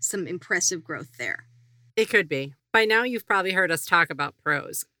causing some impressive growth there. It could be. By now, you've probably heard us talk about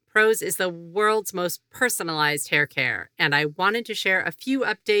Prose. Prose is the world's most personalized hair care, and I wanted to share a few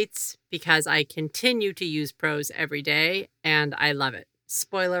updates because I continue to use Prose every day, and I love it.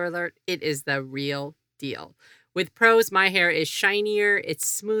 Spoiler alert, it is the real deal. With Prose, my hair is shinier, it's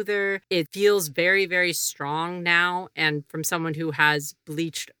smoother, it feels very, very strong now, and from someone who has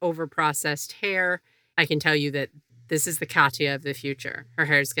bleached, overprocessed hair, I can tell you that this is the Katya of the future. Her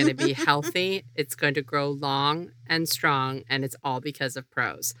hair is going to be healthy. It's going to grow long and strong, and it's all because of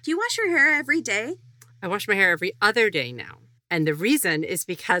Prose. Do you wash your hair every day? I wash my hair every other day now. And the reason is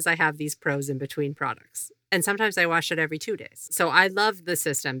because I have these Prose in between products. And sometimes I wash it every 2 days. So I love the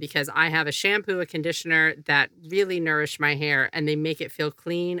system because I have a shampoo, a conditioner that really nourish my hair and they make it feel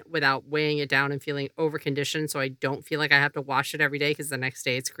clean without weighing it down and feeling over-conditioned. So I don't feel like I have to wash it every day because the next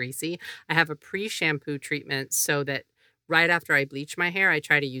day it's greasy. I have a pre-shampoo treatment so that right after I bleach my hair, I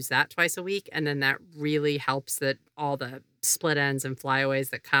try to use that twice a week. And then that really helps that all the split ends and flyaways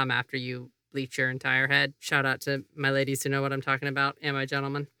that come after you bleach your entire head. Shout out to my ladies who know what I'm talking about and my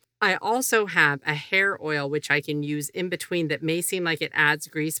gentlemen. I also have a hair oil, which I can use in between that may seem like it adds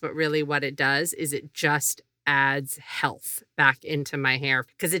grease, but really what it does is it just adds health back into my hair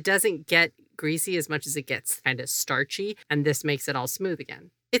because it doesn't get greasy as much as it gets kind of starchy. And this makes it all smooth again.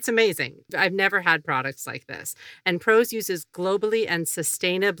 It's amazing. I've never had products like this. And Prose uses globally and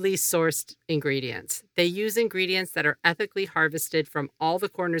sustainably sourced ingredients. They use ingredients that are ethically harvested from all the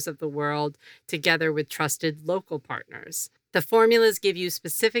corners of the world together with trusted local partners. The formulas give you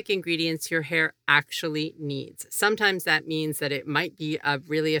specific ingredients your hair actually needs. Sometimes that means that it might be a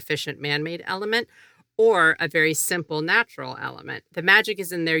really efficient man-made element or a very simple natural element. The magic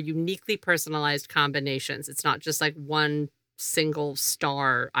is in their uniquely personalized combinations. It's not just like one single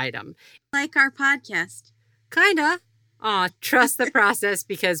star item. Like our podcast. Kinda. Trust the process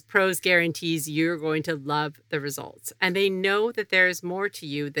because Prose guarantees you're going to love the results. And they know that there's more to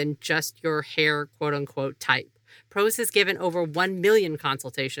you than just your hair, quote unquote, type. Prose has given over 1 million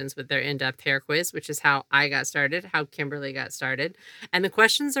consultations with their in-depth hair quiz, which is how I got started, how Kimberly got started. And the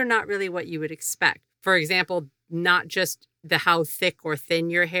questions are not really what you would expect. For example, not just the how thick or thin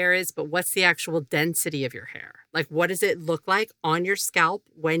your hair is, but what's the actual density of your hair? Like, what does it look like on your scalp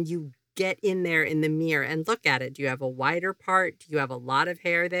when you get in there in the mirror and look at it? Do you have a wider part? Do you have a lot of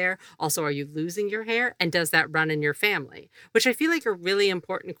hair there? Also, are you losing your hair? And does that run in your family? Which I feel like are really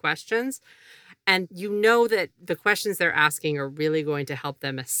important questions. And you know that the questions they're asking are really going to help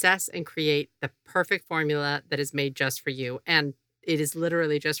them assess and create the perfect formula that is made just for you. And it is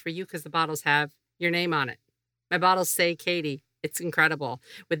literally just for you because the bottles have your name on it. My bottles say Katie. It's incredible.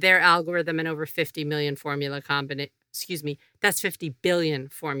 With their algorithm and over 50 million formula that's 50 billion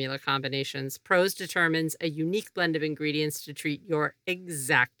formula combinations. Prose determines a unique blend of ingredients to treat your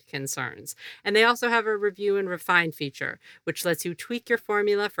exact concerns. And they also have a review and refine feature, which lets you tweak your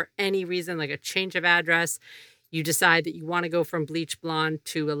formula for any reason, like a change of address. You decide that you want to go from bleach blonde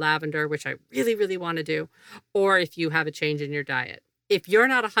to a lavender, which I really, really want to do, or if you have a change in your diet. If you're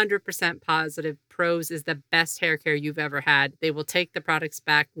not 100% positive Prose is the best hair care you've ever had, they will take the products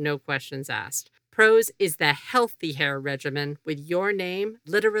back, no questions asked. Prose is the healthy hair regimen with your name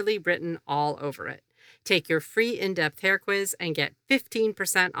literally written all over it. Take your free in-depth hair quiz and get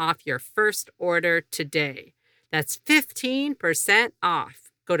 15% off your first order today. That's 15%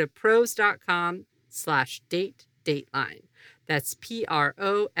 off. Go to prose.com/date-dateline. That's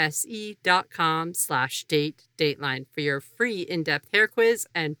prose.com/date-dateline for your free in-depth hair quiz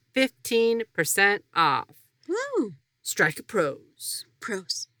and 15% off. Woo! Strike a prose.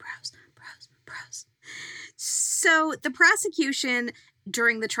 Pros. So the prosecution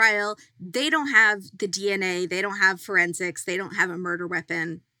during the trial, they don't have the DNA, they don't have forensics, they don't have a murder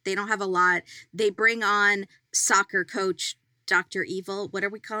weapon, they don't have a lot. They bring on soccer coach Dr. Evil. What are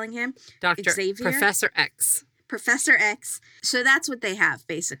we calling him? Dr. Xavier? Professor X. Professor X. So that's what they have,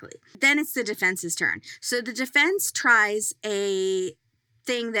 basically. Then it's the defense's turn. So the defense tries a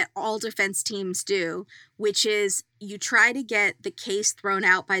thing that all defense teams do, which is you try to get the case thrown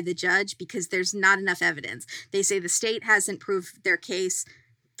out by the judge because there's not enough evidence. They say the state hasn't proved their case.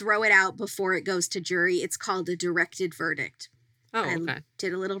 Throw it out before it goes to jury. It's called a directed verdict. Oh, okay. I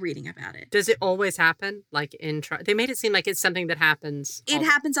did a little reading about it. Does it always happen? Like in trial? They made it seem like it's something that happens. It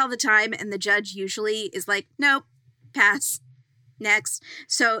happens all the time, and the judge usually is like, nope, pass, next.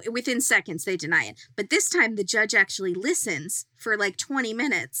 So within seconds, they deny it. But this time, the judge actually listens for like 20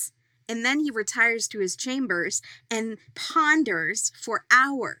 minutes, and then he retires to his chambers and ponders for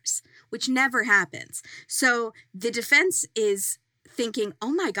hours, which never happens. So the defense is thinking,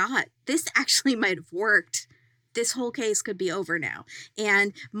 oh my God, this actually might have worked. This whole case could be over now.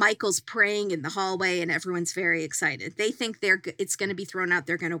 And Michael's praying in the hallway and everyone's very excited. They think it's going to be thrown out.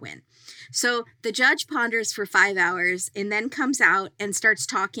 They're going to win. So the judge ponders for 5 hours and then comes out and starts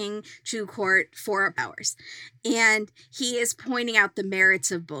talking to court for hours. And he is pointing out the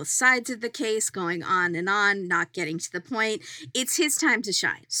merits of both sides of the case, going on and on, not getting to the point. It's his time to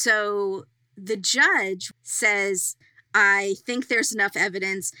shine. So the judge says, I think there's enough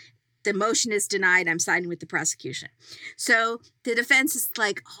evidence. The motion is denied. I'm siding with the prosecution. So the defense is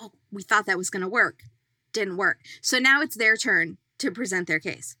like, oh, we thought that was going to work. Didn't work. So now it's their turn to present their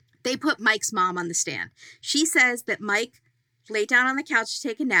case. They put Mike's mom on the stand. She says that Mike laid down on the couch to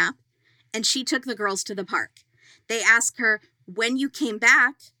take a nap, and she took the girls to the park. They ask her, when you came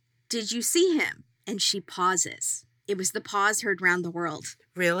back, did you see him? And she pauses. It was the pause heard round the world.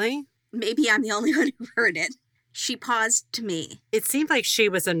 Really? Maybe I'm the only one who heard it. She paused to me. It seemed like she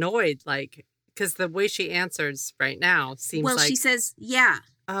was annoyed, like, because the way she answers right now seems like... Well, she says, yeah.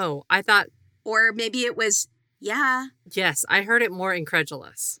 Oh, I thought... Or maybe it was, yeah. Yes, I heard it more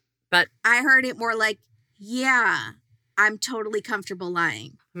incredulous, but... I heard it more like, yeah, I'm totally comfortable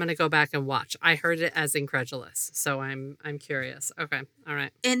lying. I'm going to go back and watch. I heard it as incredulous, so I'm curious. Okay, all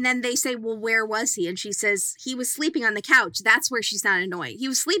right. And then they say, well, where was he? And she says, he was sleeping on the couch. That's where she's not annoyed. He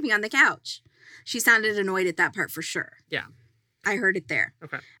was sleeping on the couch. She sounded annoyed at that part for sure. Yeah. I heard it there.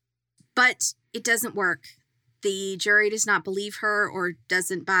 Okay. But it doesn't work. The jury does not believe her or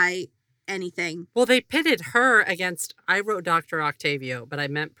doesn't buy anything. Well, they pitted her against, I wrote Dr. Octavio, but I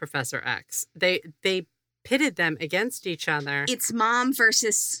meant Professor X. They pitted them against each other. It's mom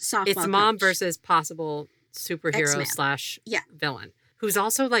versus softball It's mom coach. versus possible superhero X-Man. / villain. Who's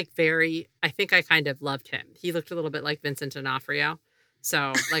also like very, I think I kind of loved him. He looked a little bit like Vincent D'Onofrio.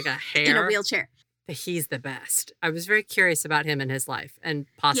 So like a hair. In a wheelchair. He's the best. I was very curious about him and his life and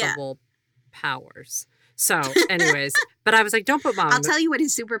possible powers. So anyways, but I was like, don't put mom. I'll tell you what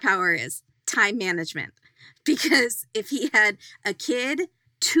his superpower is. Time management. Because if he had a kid,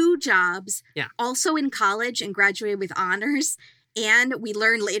 2 jobs, also in college and graduated with honors, and we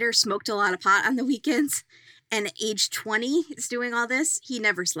learned later smoked a lot of pot on the weekends, and age 20 is doing all this, he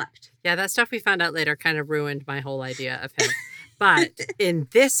never slept. Yeah, that stuff we found out later kind of ruined my whole idea of him. But in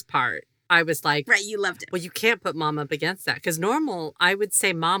this part, I was like... Right, you loved it. Well, you can't put mom up against that. Because normal, I would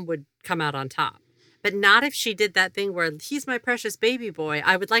say mom would come out on top. But not if she did that thing where he's my precious baby boy.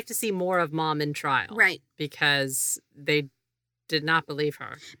 I would like to see more of mom in trial. Right. Because they did not believe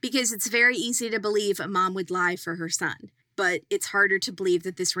her. Because it's very easy to believe a mom would lie for her son. But it's harder to believe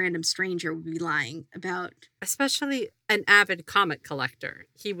that this random stranger would be lying about... Especially an avid comic collector.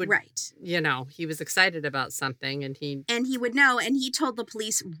 He would... Right. You know, he was excited about something and he... And he would know. And he told the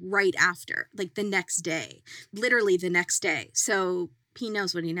police right after. Like the next day. Literally the next day. So he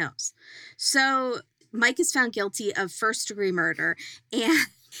knows what he knows. So Mike is found guilty of first-degree murder. And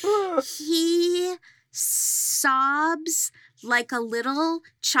he sobs like a little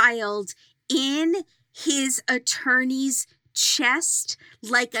child in his attorney's chest,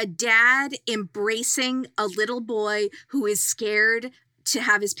 like a dad embracing a little boy who is scared to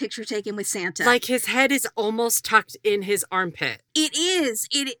have his picture taken with Santa. Like his head is almost tucked in his armpit. It is.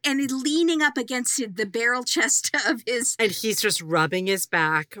 And it's leaning up against the barrel chest of his... And he's just rubbing his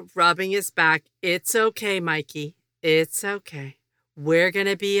back. It's okay, Mikey. It's okay. We're going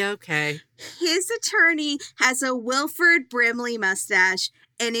to be okay. His attorney has a Wilford Brimley mustache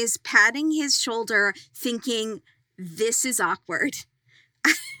and is patting his shoulder thinking, this is awkward.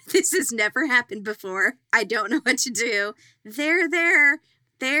 This has never happened before. I don't know what to do. There,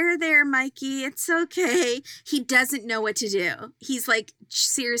 Mikey. It's okay. He doesn't know what to do. He's like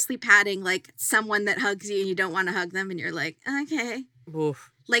seriously patting like someone that hugs you and you don't want to hug them. And you're like, okay.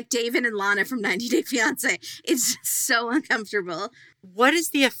 Oof. Like David and Lana from 90 Day Fiancé. It's so uncomfortable. What is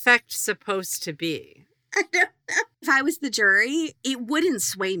the effect supposed to be? I don't know. If I was the jury, it wouldn't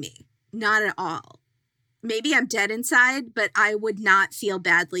sway me. Not at all. Maybe I'm dead inside, but I would not feel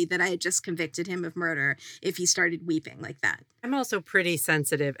badly that I had just convicted him of murder if he started weeping like that. I'm also pretty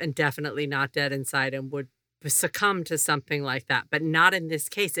sensitive and definitely not dead inside and would succumb to something like that, but not in this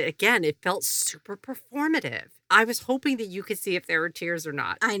case. Again, it felt super performative. I was hoping that you could see if there were tears or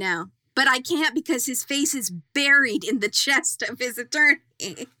not. I know. But I can't because his face is buried in the chest of his attorney.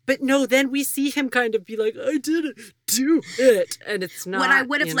 But no, then we see him kind of be like, I didn't do it. And it's not. What I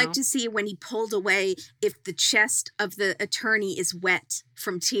would have liked to see when he pulled away, if the chest of the attorney is wet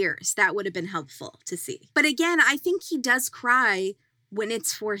from tears, that would have been helpful to see. But again, I think he does cry when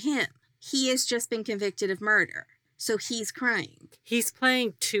it's for him. He has just been convicted of murder. So he's crying. He's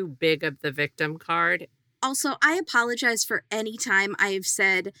playing too big of the victim card. Also, I apologize for any time I have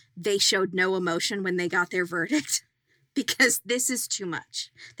said they showed no emotion when they got their verdict, because this is too much.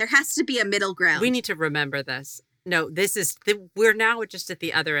 There has to be a middle ground. We need to remember this. No, we're now just at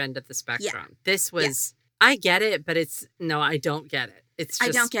the other end of the spectrum. Yeah. This was, yeah. I get it, but I don't get it. It's just,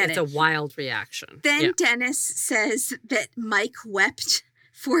 I don't get it. It's a wild reaction. Then Dennis says that Mike wept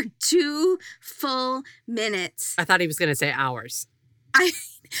for 2 full minutes. I thought he was going to say hours.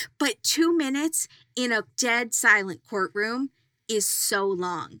 But 2 minutes in a dead silent courtroom is so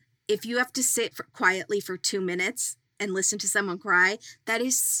long. If you have to sit quietly for 2 minutes and listen to someone cry, that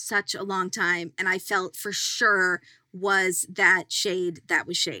is such a long time. And I felt for sure was that shade. That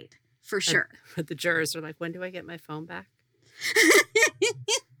was shade. For sure. And the jurors are like, when do I get my phone back?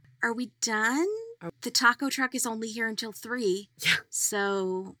 Are we done? The taco truck is only here until 3. Yeah.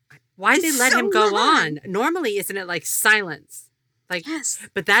 So. Why did they let him go on? Normally, isn't it like silence? Like, yes.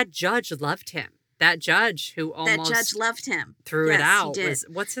 But that judge loved him. That judge who almost that judge loved him. Threw it out. He did.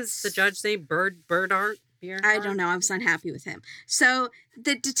 What's the judge's name? Birdart? I don't know. I was unhappy with him. So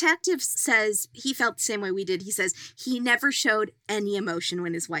the detective says he felt the same way we did. He says he never showed any emotion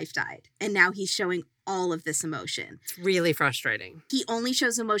when his wife died. And now he's showing all of this emotion. It's really frustrating. He only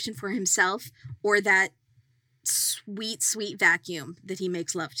shows emotion for himself or that sweet, sweet vacuum that he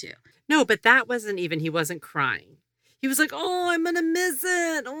makes love to. No, but that wasn't even, he wasn't crying. He was like, oh, I'm going to miss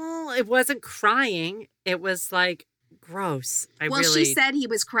it. Oh, it wasn't crying. It was like gross. She said he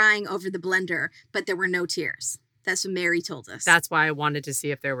was crying over the blender, but there were no tears. That's what Mary told us. That's why I wanted to see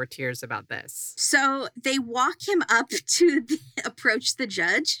if there were tears about this. So they walk him up to approach the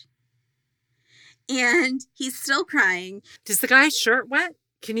judge, and he's still crying. Is the guy's shirt wet?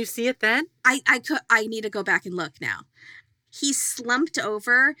 Can you see it then? I need to go back and look now. He's slumped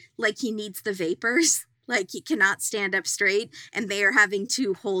over like he needs the vapors. Like he cannot stand up straight, and they are having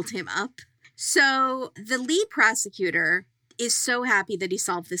to hold him up. So the lead prosecutor is so happy that he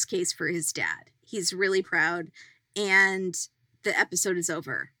solved this case for his dad. He's really proud, and the episode is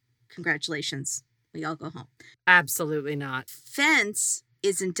over. Congratulations. We all go home. Absolutely not. Defense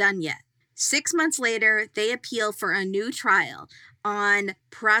isn't done yet. 6 months later, they appeal for a new trial on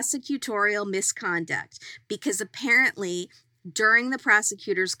prosecutorial misconduct because apparently during the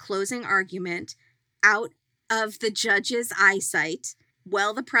prosecutor's closing argument, out of the judge's eyesight,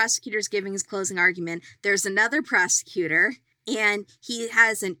 while the prosecutor's giving his closing argument, there's another prosecutor, and he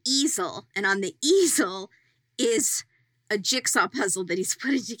has an easel, and on the easel is a jigsaw puzzle that he's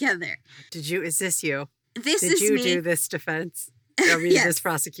putting together. Is this you? Did you me. do this defense? I mean, yes. This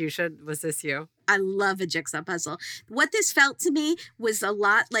prosecution? Was this you? I love a jigsaw puzzle. What this felt to me was a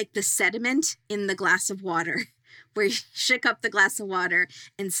lot like the sediment in the glass of water, where he shook up the glass of water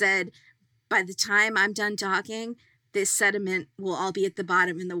and said, by the time I'm done talking, this sediment will all be at the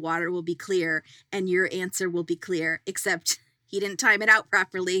bottom and the water will be clear and your answer will be clear, except he didn't time it out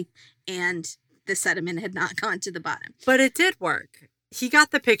properly and the sediment had not gone to the bottom. But it did work. He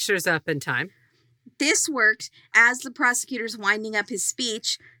got the pictures up in time. This worked. As the prosecutor's winding up his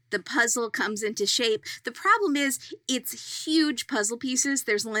speech, the puzzle comes into shape. The problem is it's huge puzzle pieces.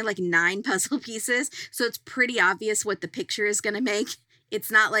 There's only like 9 puzzle pieces. So it's pretty obvious what the picture is going to make. It's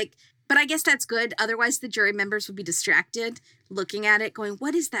not like, but I guess that's good. Otherwise, the jury members would be distracted looking at it going,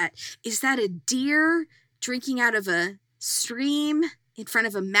 what is that? Is that a deer drinking out of a stream in front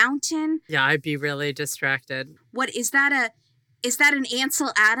of a mountain? Yeah, I'd be really distracted. What is that? Is that an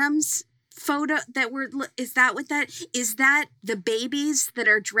Ansel Adams photo is that what that is? That the babies that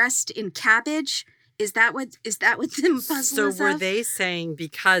are dressed in cabbage? Is that what the puzzle So is were of? they saying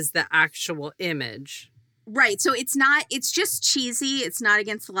because the actual image? Right. So it's just cheesy. It's not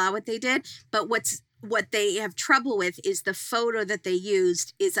against the law what they did. But what they have trouble with is the photo that they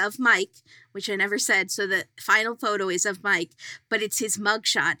used is of Mike, which I never said. So the final photo is of Mike, but it's his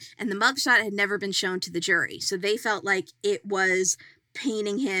mugshot. And the mugshot had never been shown to the jury. So they felt like it was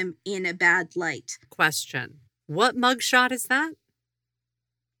painting him in a bad light. Question. What mugshot is that?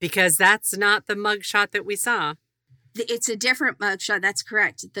 Because that's not the mugshot that we saw. It's a different mugshot. That's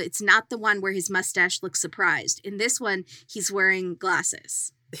correct. It's not the one where his mustache looks surprised. In this one, he's wearing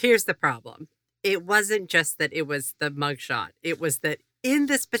glasses. Here's the problem. It wasn't just that it was the mugshot. It was that in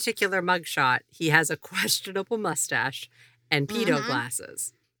this particular mugshot, he has a questionable mustache and pedo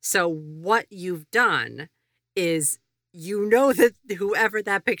glasses. So what you've done is you know that whoever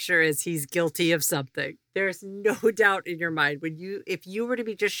that picture is, he's guilty of something. There's no doubt in your mind. If you were to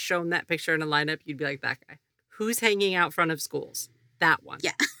be just shown that picture in a lineup, you'd be like, that guy. Who's hanging out front of schools? That one.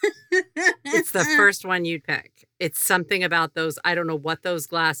 Yeah. It's the first one you'd pick. It's something about those. I don't know what those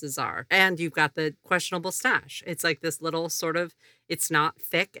glasses are. And you've got the questionable stash. It's like this little sort of, it's not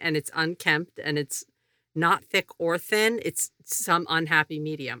thick and it's unkempt and it's not thick or thin. It's some unhappy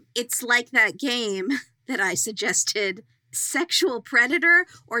medium. It's like that game that I suggested, Sexual Predator,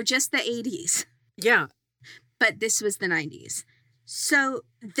 or just the 80s. Yeah. But this was the 90s. So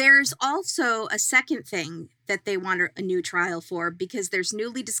there's also a second thing that they want a new trial for because there's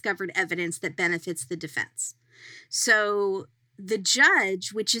newly discovered evidence that benefits the defense. So the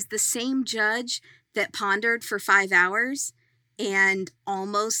judge, which is the same judge that pondered for 5 hours and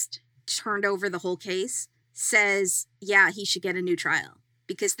almost turned over the whole case, says, yeah, he should get a new trial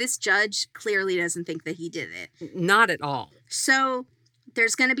because this judge clearly doesn't think that he did it. Not at all. So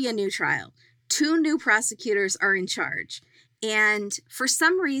there's going to be a new trial. 2 new prosecutors are in charge. And for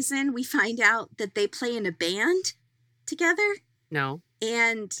some reason, we find out that they play in a band together. No.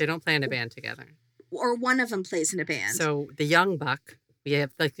 And they don't play in a band together. Or one of them plays in a band. So the young buck, we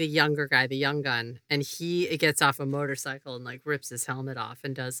have like the younger guy, the young gun, and he gets off a motorcycle and like rips his helmet off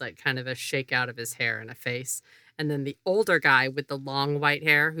and does like kind of a shake out of his hair and a face. And then the older guy with the long white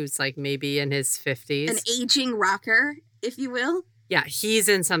hair, who's like maybe in his 50s. An aging rocker, if you will. Yeah, he's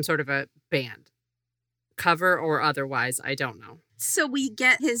in some sort of a band. Cover or otherwise, I don't know. So we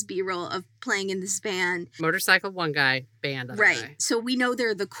get his B-roll of playing in this band. Motorcycle one guy, band other right. guy. So we know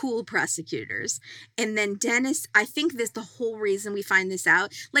they're the cool prosecutors. And then Dennis, I think this the whole reason we find this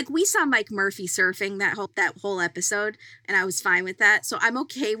out. Like we saw Mike Murphy surfing that whole episode, and I was fine with that. So I'm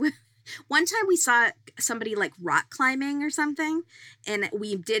okay with. One time we saw somebody like rock climbing or something, and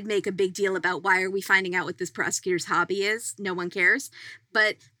we did make a big deal about why are we finding out what this prosecutor's hobby is? No one cares.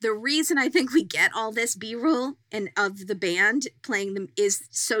 But the reason I think we get all this B-roll and of the band playing them is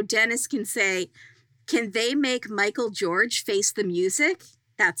so Dennis can say, can they make Michael George face the music?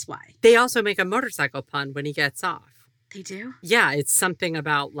 That's why. They also make a motorcycle pun when he gets off. They do? Yeah, it's something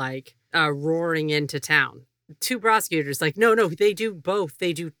about like roaring into town. 2 prosecutors, like, no, they do both.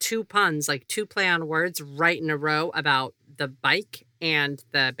 They do 2 puns, like 2 play on words right in a row about the bike and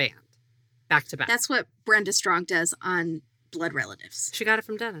the band. Back to back. That's what Brenda Strong does on Blood Relatives. She got it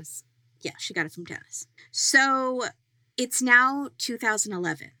from Dennis. Yeah, she got it from Dennis. So it's now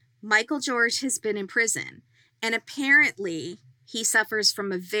 2011. Michael George has been in prison, and apparently he suffers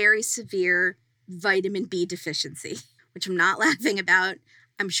from a very severe vitamin B deficiency, which I'm not laughing about.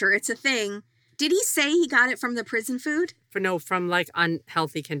 I'm sure it's a thing. Did he say he got it from the prison food? From like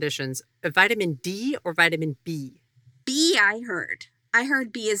unhealthy conditions. Vitamin D or vitamin B? B, I heard. I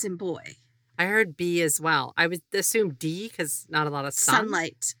heard B as in boy. I heard B as well. I would assume D because not a lot of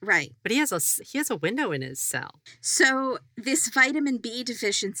sunlight, right? But he has a window in his cell. So this vitamin B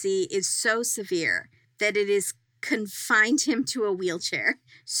deficiency is so severe that it is confined him to a wheelchair.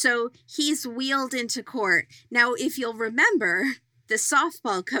 So he's wheeled into court. Now, if you'll remember, the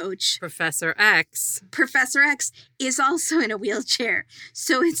softball coach, Professor X, is also in a wheelchair.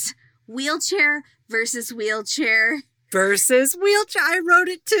 So it's wheelchair versus wheelchair. Versus wheelchair. I wrote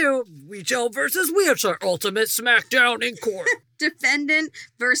it too. Wheelchair versus wheelchair. Ultimate smackdown in court. Defendant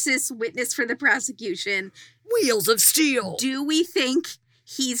versus witness for the prosecution. Wheels of steel. Do we think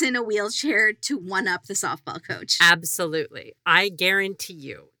he's in a wheelchair to one-up the softball coach? Absolutely. I guarantee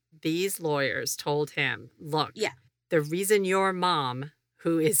you, these lawyers told him, look, yeah. The reason your mom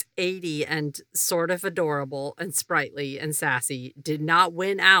who is 80 and sort of adorable and sprightly and sassy, did not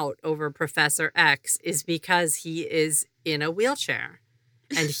win out over Professor X is because he is in a wheelchair.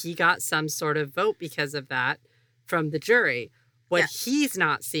 And he got some sort of vote because of that from the jury. What he's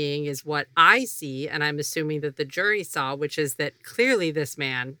not seeing is what I see, and I'm assuming that the jury saw, which is that clearly this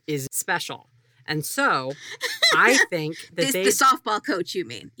man is special. And so I think that the softball coach, you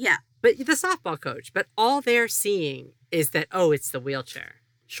mean? Yeah. But the softball coach. But all they're seeing is that, oh, it's the wheelchair.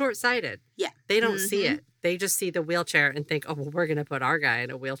 Short-sighted. Yeah. They don't see it. They just see the wheelchair and think, oh, well, we're going to put our guy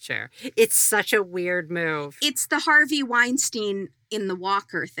in a wheelchair. It's such a weird move. It's the Harvey Weinstein in the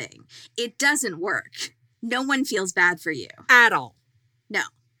walker thing. It doesn't work. No one feels bad for you. At all. No,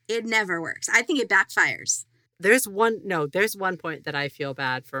 it never works. I think it backfires. There's one point that I feel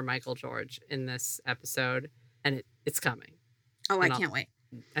bad for Michael George in this episode, and it's coming. Oh, and I can't wait.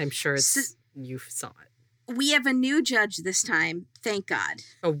 I'm sure you saw it. We have a new judge this time, thank God.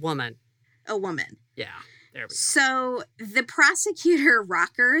 A woman. Yeah, there we go. So the prosecutor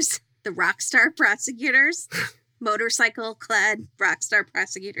rockers, the rock star prosecutors, motorcycle-clad rock star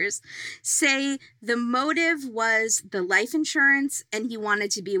prosecutors, say the motive was the life insurance and he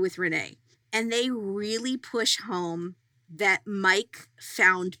wanted to be with Renee. And they really push home that Mike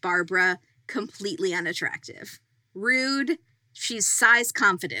found Barbara completely unattractive. Rude. She's size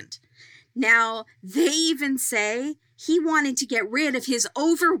confident. Now, they even say he wanted to get rid of his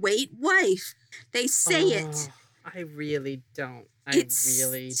overweight wife. They say it. I really don't.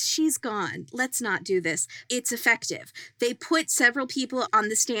 She's gone. Let's not do this. It's effective. They put several people on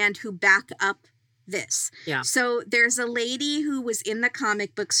the stand who back up this. Yeah. So there's a lady who was in the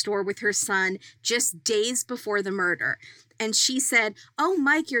comic book store with her son just days before the murder. And she said, oh,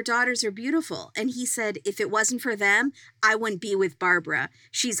 Mike, your daughters are beautiful. And he said, if it wasn't for them, I wouldn't be with Barbara.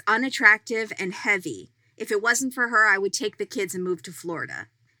 She's unattractive and heavy. If it wasn't for her, I would take the kids and move to Florida.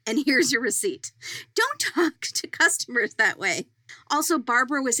 And here's your receipt. Don't talk to customers that way. Also,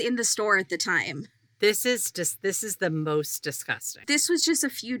 Barbara was in the store at the time. This is the most disgusting. This was just a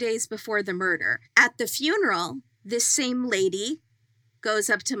few days before the murder. At the funeral, this same lady goes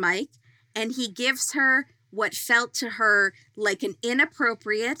up to Mike and he gives her what felt to her like an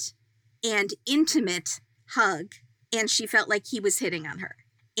inappropriate and intimate hug. And she felt like he was hitting on her.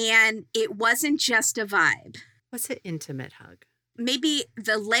 And it wasn't just a vibe. What's an intimate hug? Maybe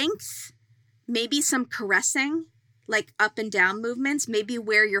the length, maybe some caressing, like up and down movements, maybe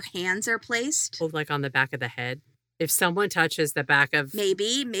where your hands are placed. Oh, like on the back of the head? If someone touches the back of...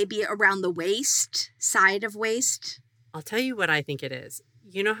 Maybe around the waist, side of waist. I'll tell you what I think it is.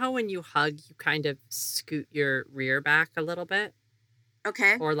 You know how when you hug, you kind of scoot your rear back a little bit?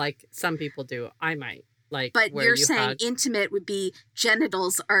 Okay. Or like some people do. I might. But where you're you saying hug. Intimate would be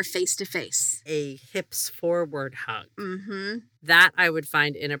genitals are face to face. A hips forward hug. Mm-hmm. That I would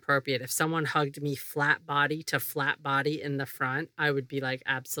find inappropriate. If someone hugged me flat body to flat body in the front, I would be like,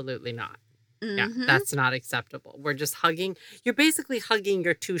 absolutely not. Mm-hmm. Yeah, that's not acceptable. We're just hugging. You're basically hugging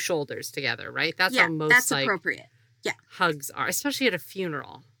your two shoulders together, right? That's how most that's appropriate. Yeah. Hugs are, especially at a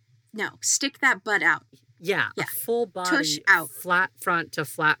funeral. No, stick that butt out. Yeah. A full body, tush out. Flat front to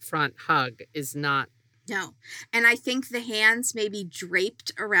flat front hug is not. No. And I think the hands may be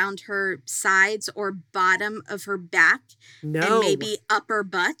draped around her sides or bottom of her back. No. And maybe upper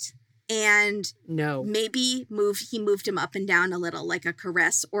butt. And no. Maybe he moved him up and down a little like a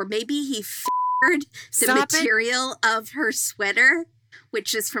caress. Or maybe he f***ed the material of her sweater,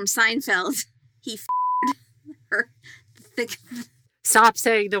 which is from Seinfeld. He f***ed her. Stop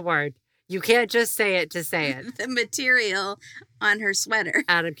saying the word. You can't just say it to say it. The material on her sweater.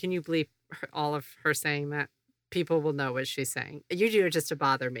 Adam, can you bleep all of her saying that? People will know what she's saying. You do it just to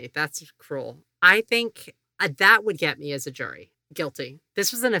bother me. That's cruel. I think that would get me as a jury. Guilty.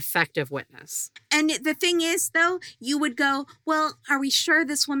 This was an effective witness. And the thing is, though, you would go, well, are we sure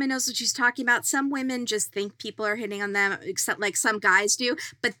this woman knows what she's talking about? Some women just think people are hitting on them, except like some guys do.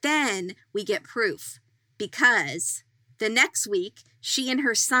 But then we get proof because the next week, she and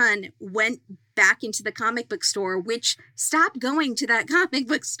her son went back into the comic book store, which stopped going to that comic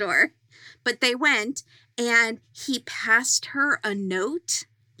book store. But they went, and he passed her a note,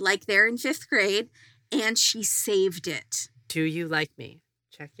 like they're in 5th grade, and she saved it. Do you like me?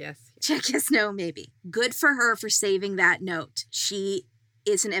 Check yes. Check yes, no, maybe. Good for her for saving that note. She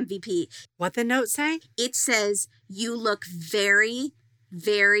is an MVP. What the note say? It says, you look very,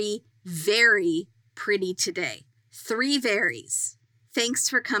 very, very pretty today. 3 verys. Thanks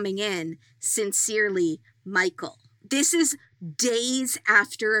for coming in. Sincerely, Michael. This is days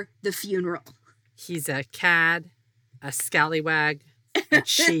after the funeral. He's a cad, a scallywag, a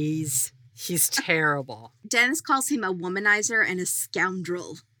cheese. He's terrible. Dennis calls him a womanizer and a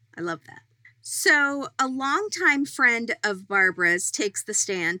scoundrel. I love that. So a longtime friend of Barbara's takes the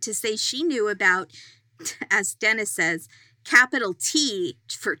stand to say she knew about, as Dennis says, capital T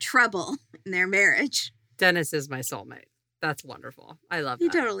for trouble in their marriage. Dennis is my soulmate. That's wonderful. I love that. He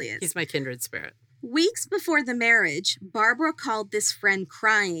totally is. He's my kindred spirit. Weeks before the marriage, Barbara called this friend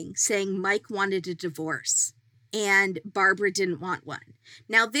crying, saying Mike wanted a divorce and Barbara didn't want one.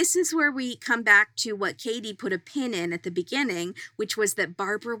 Now, this is where we come back to what Katie put a pin in at the beginning, which was that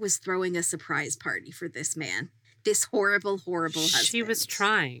Barbara was throwing a surprise party for this man. This horrible, horrible husband. She was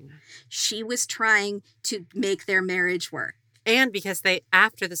trying. She was trying to make their marriage work. And because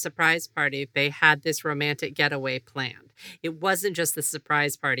after the surprise party, they had this romantic getaway planned. It wasn't just the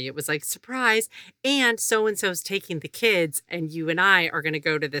surprise party. It was like, surprise, and so-and-so's taking the kids, and you and I are going to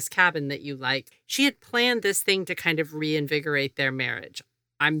go to this cabin that you like. She had planned this thing to kind of reinvigorate their marriage.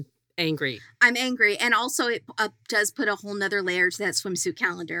 I'm angry. And also it does put a whole nother layer to that swimsuit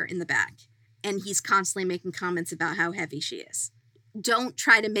calendar in the back. And he's constantly making comments about how heavy she is. Don't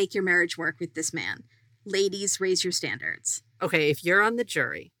try to make your marriage work with this man. Ladies, raise your standards. Okay, if you're on the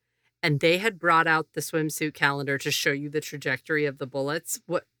jury and they had brought out the swimsuit calendar to show you the trajectory of the bullets,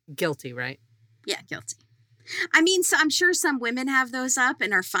 guilty, right? Yeah, guilty. I mean, so I'm sure some women have those up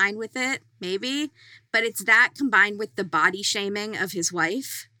and are fine with it, maybe. But it's that combined with the body shaming of his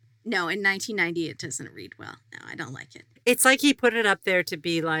wife. No, in 1990, it doesn't read well. No, I don't like it. It's like he put it up there to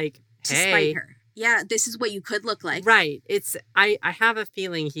be like, to hey. spite her. Yeah, this is what you could look like. Right. I have a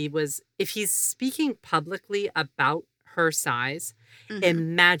feeling if he's speaking publicly about her size,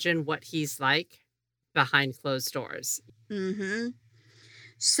 imagine what he's like behind closed doors.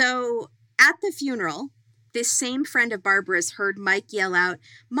 So at the funeral, this same friend of Barbara's heard Mike yell out,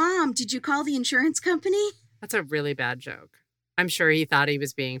 "Mom, did you call the insurance company?" That's a really bad joke. I'm sure he thought he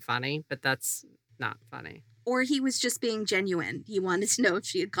was being funny, but that's not funny. Or he was just being genuine. He wanted to know if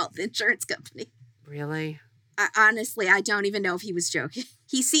she had called the insurance company. Really? Honestly, I don't even know if he was joking.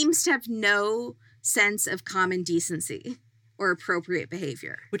 He seems to have no sense of common decency or appropriate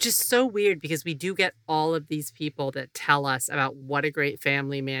behavior. Which is so weird because we do get all of these people that tell us about what a great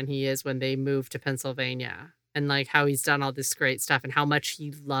family man he is when they move to Pennsylvania and like how he's done all this great stuff and how much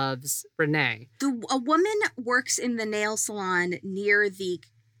he loves Renee. A woman works in the nail salon near the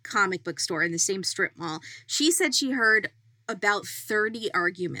comic book store in the same strip mall. She said she heard about 30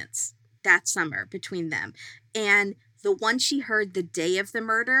 arguments that summer between them. And the one she heard the day of the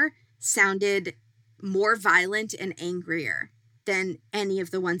murder sounded more violent and angrier than any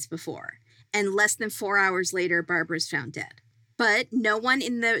of the ones before. And less than 4 hours later, Barbara's found dead. But no one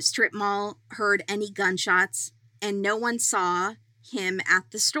in the strip mall heard any gunshots, and no one saw him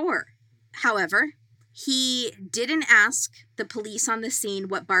at the store. However, he didn't ask the police on the scene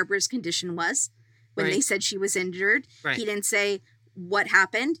what Barbara's condition was when they said she was injured. Right. He didn't say, what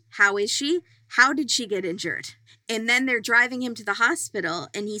happened? How is she? How did she get injured? And then they're driving him to the hospital,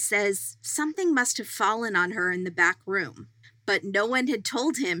 and he says something must have fallen on her in the back room. But no one had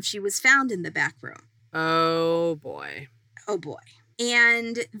told him she was found in the back room. Oh, boy. Oh, boy.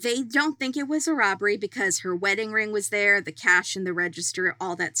 And they don't think it was a robbery because her wedding ring was there, the cash in the register,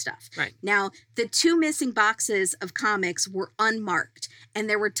 all that stuff. Right. Now, the 2 missing boxes of comics were unmarked, and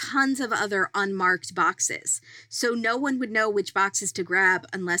there were tons of other unmarked boxes. So no one would know which boxes to grab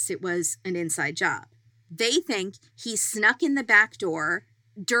unless it was an inside job. They think he snuck in the back door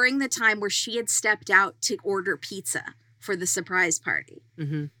during the time where she had stepped out to order pizza for the surprise party.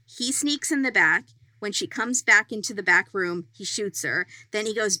 He sneaks in the back. When she comes back into the back room, he shoots her. Then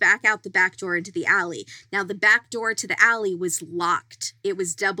he goes back out the back door into the alley. Now, the back door to the alley was locked. It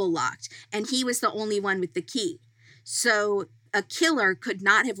was double locked. And he was the only one with the key. So a killer could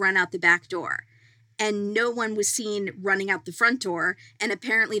not have run out the back door. And no one was seen running out the front door. And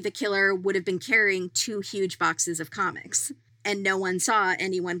apparently the killer would have been carrying 2 huge boxes of comics. And no one saw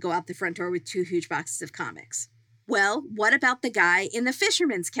anyone go out the front door with 2 huge boxes of comics. Well, what about the guy in the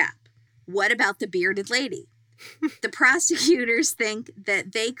fisherman's cap? What about the bearded lady? The prosecutors think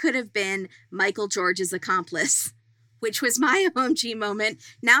that they could have been Michael George's accomplice, which was my OMG moment.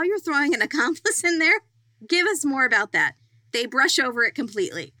 Now you're throwing an accomplice in there? Give us more about that. They brush over it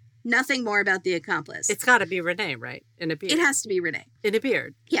completely. Nothing more about the accomplice. It's got to be Renee, right? In a beard. It has to be Renee. In a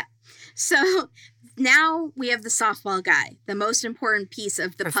beard. Yeah. So now we have the softball guy, the most important piece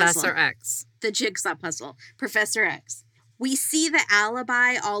of the puzzle. Professor X. The jigsaw puzzle. Professor X. We see the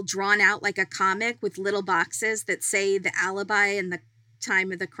alibi all drawn out like a comic with little boxes that say the alibi and the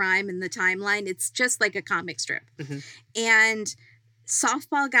time of the crime and the timeline. It's just like a comic strip. And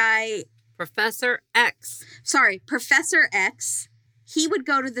softball guy... Professor X. Sorry, Professor X. He would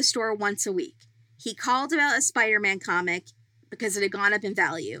go to the store once a week. He called about a Spider-Man comic because it had gone up in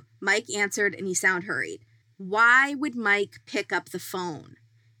value. Mike answered and he sounded hurried. Why would Mike pick up the phone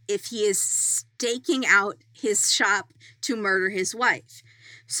if he is staking out his shop to murder his wife?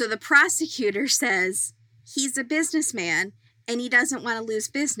 So the prosecutor says he's a businessman and he doesn't want to lose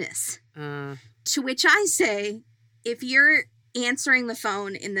business. To which I say, if you're answering the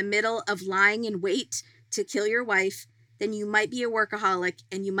phone in the middle of lying in wait to kill your wife, then you might be a workaholic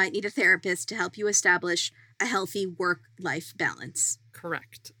and you might need a therapist to help you establish a healthy work-life balance.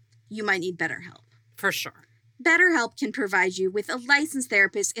 Correct. You might need BetterHelp. For sure. BetterHelp can provide you with a licensed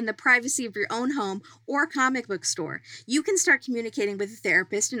therapist in the privacy of your own home or comic book store. You can start communicating with a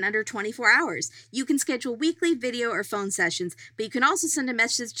therapist in under 24 hours. You can schedule weekly video or phone sessions, but you can also send a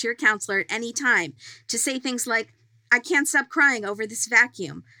message to your counselor at any time to say things like, I can't stop crying over this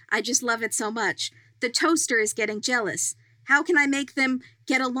vacuum. I just love it so much. The toaster is getting jealous. How can I make them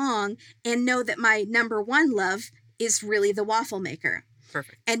get along and know that my number one love is really the waffle maker?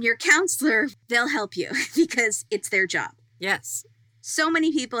 Perfect. And your counselor, they'll help you because it's their job. Yes. So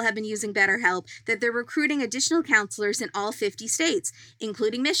many people have been using BetterHelp that they're recruiting additional counselors in all 50 states,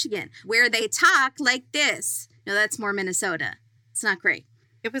 including Michigan, where they talk like this. No, that's more Minnesota. It's not great.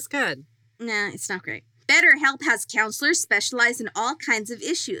 It was good. Nah, it's not great. BetterHelp has counselors specialized in all kinds of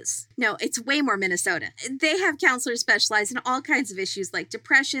issues. No, it's way more Minnesota. They have counselors specialized in all kinds of issues like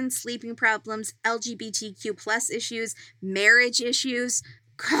depression, sleeping problems, LGBTQ plus issues, marriage issues.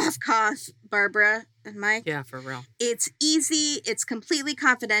 Cough, cough, Barbara and Mike. Yeah, for real. It's easy. It's completely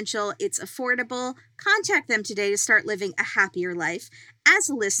confidential. It's affordable. Contact them today to start living a happier life. As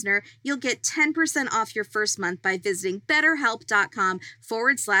a listener, you'll get 10% off your first month by visiting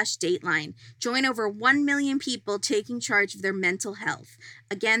betterhelp.com/Dateline. Join over 1 million people taking charge of their mental health.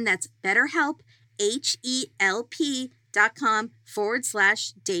 Again, that's BetterHelp,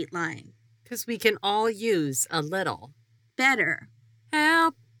 HELP.com/Dateline. Because we can all use a little. Better.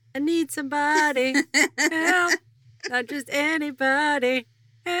 Help. I need somebody. Help. Not just anybody.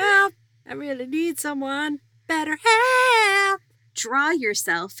 Help. I really need someone. Better help. Draw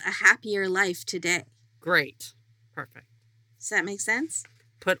yourself a happier life today. Great. Perfect. Does that make sense?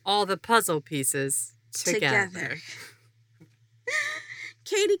 Put all the puzzle pieces together.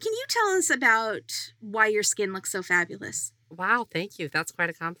 Katie, can you tell us about why your skin looks so fabulous? Wow, thank you. That's quite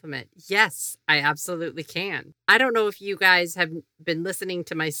a compliment. Yes, I absolutely can. I don't know if you guys have been listening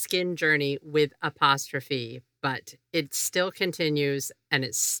to my skin journey with apostrophe, but it still continues and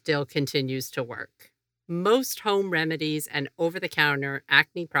it still continues to work. Most home remedies and over-the-counter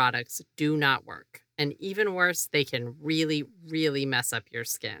acne products do not work. And even worse, they can really, really mess up your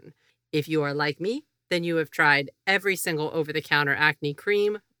skin. If you are like me, then you have tried every single over-the-counter acne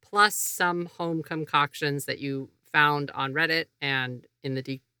cream, plus some home concoctions that you found on Reddit and in the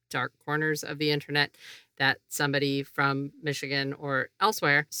deep, dark corners of the internet that somebody from Michigan or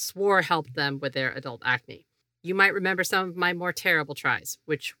elsewhere swore helped them with their adult acne. You might remember some of my more terrible tries,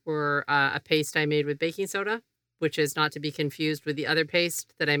 which were a paste I made with baking soda, which is not to be confused with the other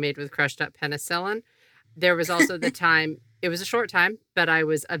paste that I made with crushed up penicillin. There was also the time, it was a short time, but I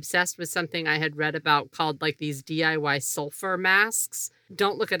was obsessed with something I had read about called like these DIY sulfur masks.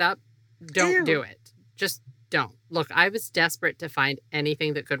 Don't look it up. Don't do it. Just don't. Look, I was desperate to find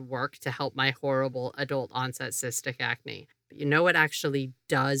anything that could work to help my horrible adult onset cystic acne. But you know what actually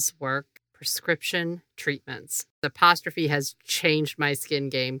does work? Prescription treatments. Apostrophe has changed my skin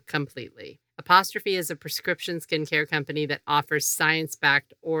game completely. Apostrophe is a prescription skincare company that offers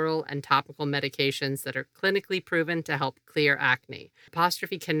science-backed oral and topical medications that are clinically proven to help clear acne.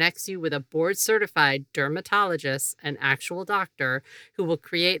 Apostrophe connects you with a board-certified dermatologist, an actual doctor, who will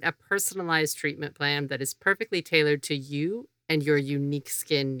create a personalized treatment plan that is perfectly tailored to you and your unique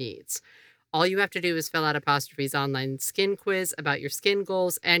skin needs. All you have to do is fill out Apostrophe's online skin quiz about your skin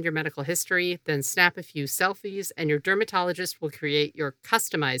goals and your medical history, then snap a few selfies, and your dermatologist will create your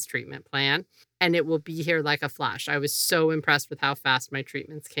customized treatment plan, and it will be here like a flash. I was so impressed with how fast my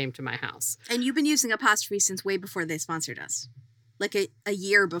treatments came to my house. And you've been using Apostrophe since way before they sponsored us. Like a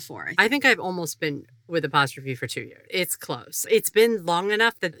year before. I think I've almost been with Apostrophe for 2 years. It's close. It's been long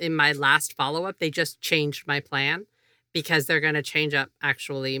enough that in my last follow-up, they just changed my plan, because they're going to change up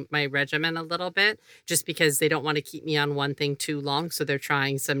actually my regimen a little bit, just because they don't want to keep me on one thing too long. So they're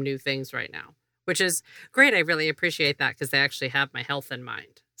trying some new things right now, which is great. I really appreciate that because they actually have my health in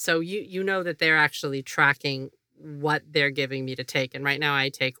mind. So you know that they're actually tracking what they're giving me to take. And right now I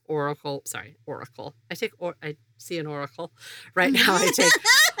take Oracle. I see an Oracle. Right now I take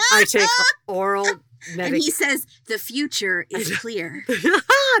I take oral And medication. he says, the future is clear.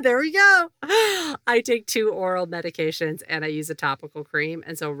 There we go. I take 2 oral medications and I use a topical cream.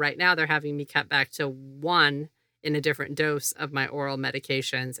 And so right now they're having me cut back to 1 in a different dose of my oral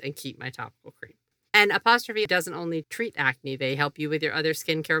medications and keep my topical cream. And Apostrophe doesn't only treat acne. They help you with your other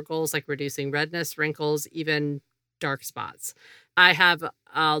skincare goals like reducing redness, wrinkles, even dark spots. I have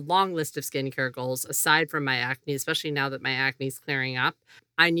a long list of skincare goals aside from my acne, especially now that my acne is clearing up.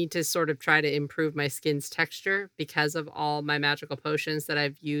 I need to sort of try to improve my skin's texture because of all my magical potions that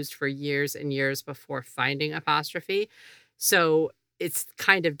I've used for years and years before finding Apostrophe. So it's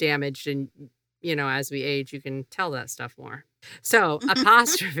kind of damaged, and as we age, you can tell that stuff more. So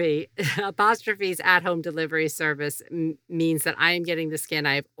Apostrophe's at-home delivery service means that I am getting the skin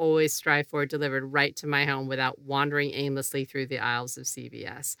I've always strived for delivered right to my home without wandering aimlessly through the aisles of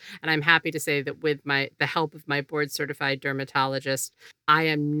CVS. And I'm happy to say that with the help of my board-certified dermatologist, I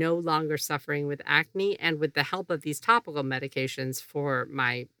am no longer suffering with acne, and with the help of these topical medications for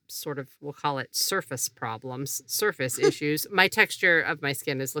my sort of, we'll call it surface issues, my texture of my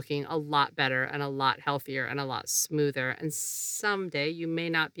skin is looking a lot better and a lot healthier and a lot smoother. And someday you may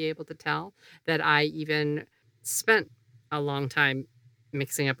not be able to tell that I even spent a long time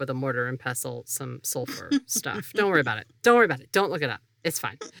mixing up with a mortar and pestle some sulfur stuff. Don't worry about it. Don't look it up. It's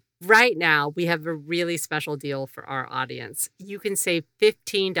fine. Right now, we have a really special deal for our audience. You can save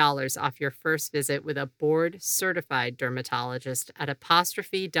 $15 off your first visit with a board-certified dermatologist at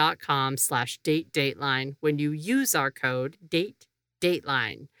apostrophe.com/datedateline when you use our code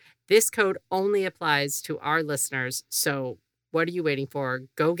DATEDATELINE. This code only applies to our listeners, so what are you waiting for?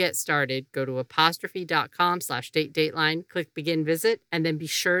 Go get started. Go to apostrophe.com/datedateline, click begin visit, and then be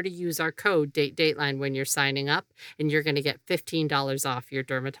sure to use our code DATEDATELINE when you're signing up, and you're going to get $15 off your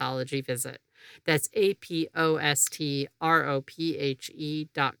dermatology visit. That's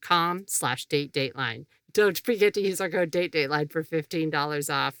apostrophe.com/datedateline. Don't forget to use our code DATEDATELINE for $15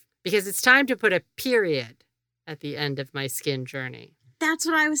 off, because it's time to put a period at the end of my skin journey. That's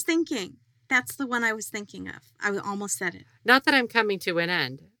what I was thinking. That's the one I was thinking of. I almost said it. Not that I'm coming to an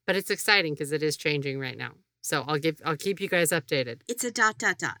end, but it's exciting because it is changing right now. So I'll keep you guys updated. It's a ...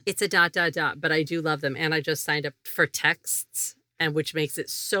 It's a ... but I do love them. And I just signed up for texts, and which makes it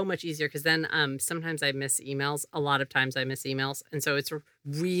so much easier, because then sometimes I miss emails. A lot of times I miss emails. And so it's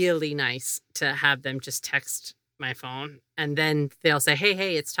really nice to have them just text my phone, and then they'll say,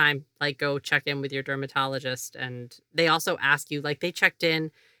 hey, it's time. Like, go check in with your dermatologist. And they also ask you, like, they checked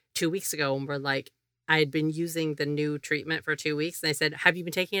in 2 weeks ago and were like, I had been using the new treatment for 2 weeks. And they said, have you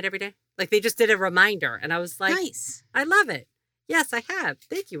been taking it every day? Like, they just did a reminder. And I was like, nice. I love it. Yes, I have.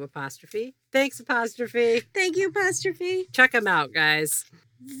 Thank you, Apostrophe. Thanks, Apostrophe. Thank you, Apostrophe. Check them out, guys.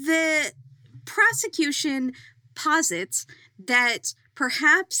 The prosecution posits that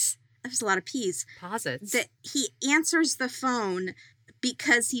perhaps, there's a lot of P's. Posits. That he answers the phone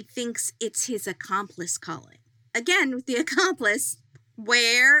because he thinks it's his accomplice calling. Again, with the accomplice,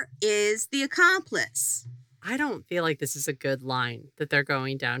 where is the accomplice? I don't feel like this is a good line that they're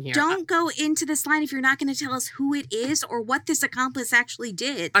going down here. Don't go into this line if you're not going to tell us who it is or what this accomplice actually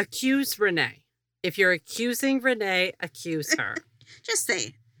did. Accuse Renee. If you're accusing Renee, accuse her. Just say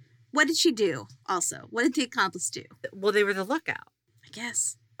it. What did she do also? What did the accomplice do? Well, they were the lookout. I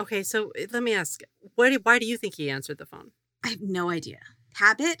guess. Okay, so let me ask, why do you think he answered the phone? I have no idea.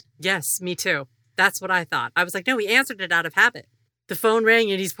 Habit? Yes, me too. That's what I thought. I was like, no, he answered it out of habit. The phone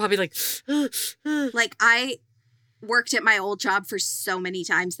rang and he's probably like... Like, I worked at my old job for so many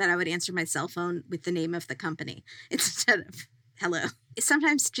times that I would answer my cell phone with the name of the company instead of hello. It's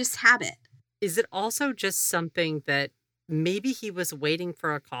sometimes just habit. Is it also just something that maybe he was waiting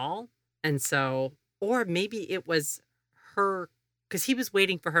for a call? And so, or maybe it was her, because he was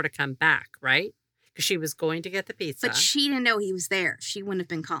waiting for her to come back, right? Because she was going to get the pizza. But she didn't know he was there. She wouldn't have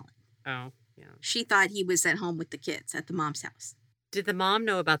been calling. Oh, yeah. She thought he was at home with the kids at the mom's house. Did the mom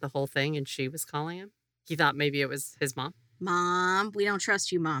know about the whole thing and she was calling him? He thought maybe it was his mom? Mom, we don't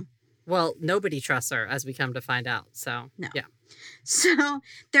trust you, Mom. Well, nobody trusts her, as we come to find out. So, no. Yeah. So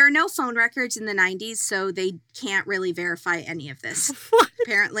there are no phone records in the 90s, so they can't really verify any of this. What?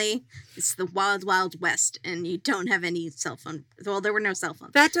 Apparently, it's the wild, wild west, and you don't have any cell phone. Well, there were no cell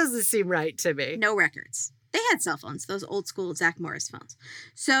phones. That doesn't seem right to me. No records. They had cell phones, those old school Zach Morris phones.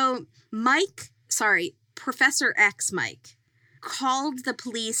 So Professor X Mike called the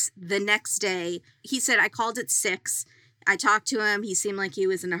police the next day. He said, I called at 6. I talked to him. He seemed like he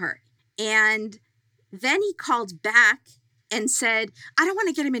was in a hurry. And then he called back and said, I don't want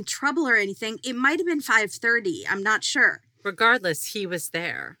to get him in trouble or anything. It might have been 5:30. I'm not sure. Regardless, he was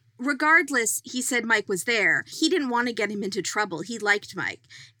there. regardless, he said Mike was there. He didn't want to get him into trouble. He liked Mike.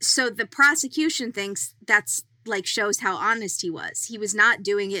 So the prosecution thinks that's like shows how honest he was. He was not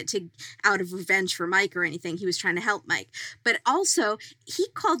doing it out of revenge for Mike or anything. He was trying to help Mike. But also, he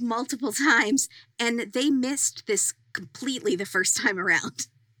called multiple times and they missed this completely the first time around.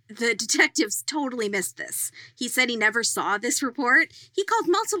 The detectives totally missed this. He said he never saw this report. He called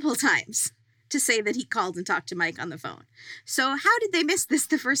multiple times to say that he called and talked to Mike on the phone. So how did they miss this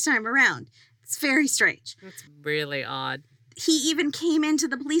the first time around? It's very strange. That's really odd. He even came into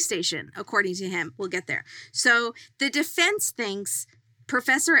the police station, according to him. We'll get there. So the defense thinks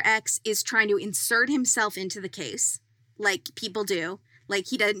Professor X is trying to insert himself into the case, like people do. Like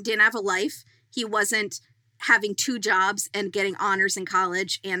he didn't have a life. He wasn't having 2 jobs and getting honors in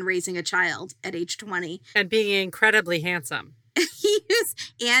college and raising a child at age 20. And being incredibly handsome.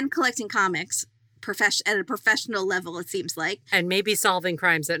 And collecting comics at a professional level, it seems like. And maybe solving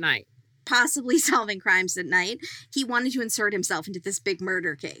crimes at night. Possibly solving crimes at night. He wanted to insert himself into this big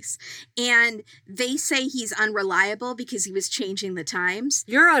murder case. And they say he's unreliable because he was changing the times.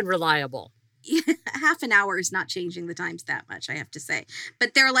 You're unreliable. Half an hour is not changing the times that much, I have to say.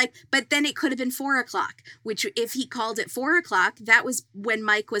 But they're like, but then it could have been 4 o'clock, which if he called at 4 o'clock, that was when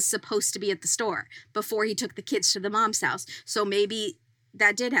Mike was supposed to be at the store before he took the kids to the mom's house. So maybe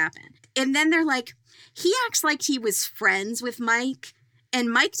that did happen. And then they're like, he acts like he was friends with Mike,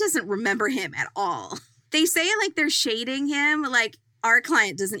 and Mike doesn't remember him at all. They say like they're shading him, like, our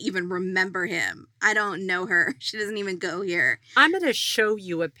client doesn't even remember him. I don't know her. She doesn't even go here. I'm going to show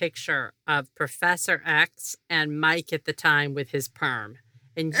you a picture of Professor X and Mike at the time with his perm.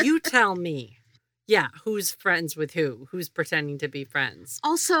 And you tell me, who's friends with who? Who's pretending to be friends?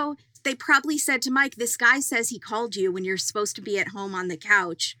 Also, they probably said to Mike, this guy says he called you when you're supposed to be at home on the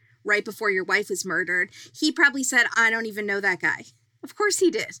couch right before your wife was murdered. He probably said, I don't even know that guy. Of course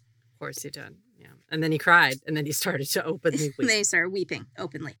he did. Of course he did. Yeah. And then he cried, and then he started to openly weep. They started weeping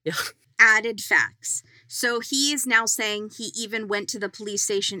openly. Yeah. Added facts. So he is now saying he even went to the police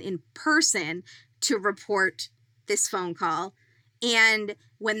station in person to report this phone call. And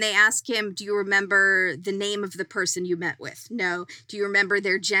when they ask him, do you remember the name of the person you met with? No. Do you remember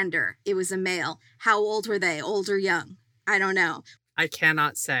their gender? It was a male. How old were they? Old or young? I don't know. I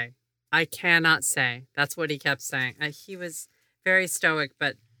cannot say. That's what he kept saying. He was very stoic,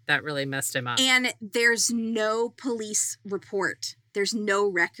 but that really messed him up. And there's no police report. There's no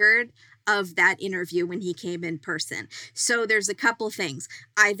record of that interview when he came in person. So there's a couple things.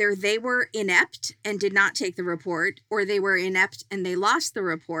 Either they were inept and did not take the report, or they were inept and they lost the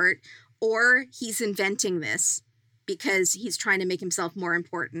report, or he's inventing this because he's trying to make himself more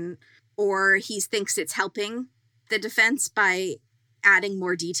important, or he thinks it's helping the defense by adding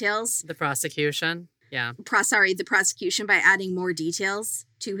more details. The prosecution? Yeah. The prosecution by adding more details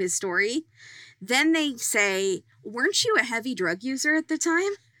to his story. Then they say, weren't you a heavy drug user at the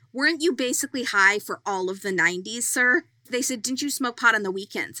time? Weren't you basically high for all of the 90s, sir? They said, didn't you smoke pot on the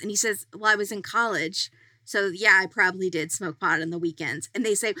weekends? And he says, well, I was in college. So yeah, I probably did smoke pot on the weekends. And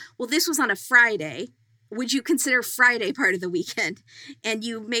they say, well, this was on a Friday. Would you consider Friday part of the weekend? And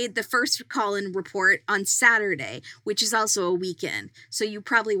you made the first call-in report on Saturday, which is also a weekend. So you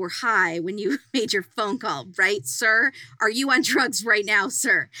probably were high when you made your phone call, right, sir? Are you on drugs right now,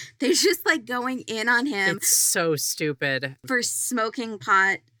 sir? They're just like going in on him. It's so stupid. For smoking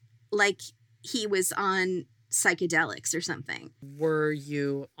pot like he was on psychedelics or something. Were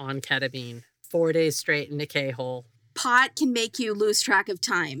you on ketamine 4 days straight in a K-hole? Pot can make you lose track of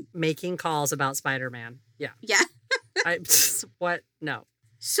time. Making calls about Spider-Man. Yeah. Yeah. What? No.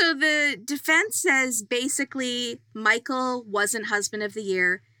 So the defense says basically Michael wasn't husband of the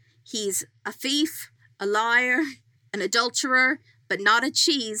year. He's a thief, a liar, an adulterer, but not a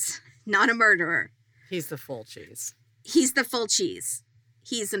cheese, not a murderer. He's the full cheese. He's the full cheese.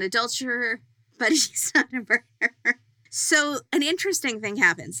 He's an adulterer, but he's not a murderer. So an interesting thing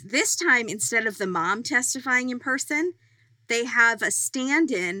happens. This time, instead of the mom testifying in person, they have a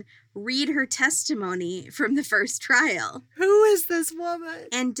stand-in read her testimony from the first trial. Who is this woman?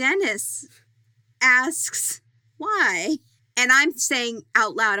 And Dennis asks, why? And I'm saying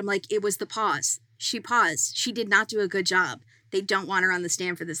out loud, I'm like, it was the pause. She paused. She did not do a good job. They don't want her on the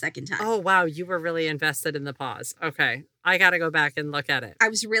stand for the second time. Oh, wow. You were really invested in the pause. Okay. I got to go back and look at it. I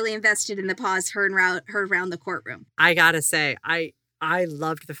was really invested in the pause heard around the courtroom. I got to say, I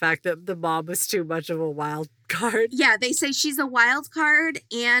loved the fact that the mom was too much of a wild card. Yeah, they say she's a wild card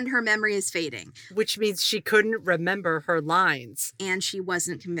and her memory is fading. Which means she couldn't remember her lines. And she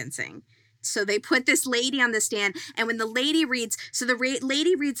wasn't convincing. So they put this lady on the stand, and when the lady reads,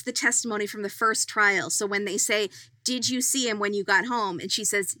 lady reads the testimony from the first trial. So when they say, did you see him when you got home? And she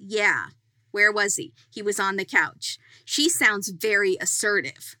says, yeah. Where was he? He was on the couch. She sounds very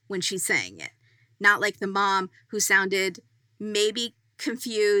assertive when she's saying it. Not like the mom who sounded maybe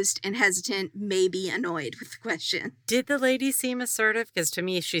confused and hesitant, maybe annoyed with the question. Did the lady seem assertive? Because to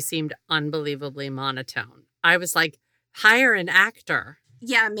me, she seemed unbelievably monotone. I was like, hire an actor.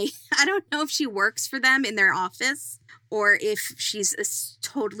 Yeah, I don't know if she works for them in their office or if she's a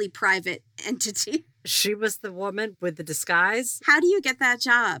totally private entity. She was the woman with the disguise. How do you get that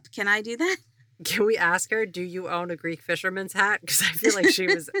job? Can I do that? Can we ask her, do you own a Greek fisherman's hat? Because I feel like she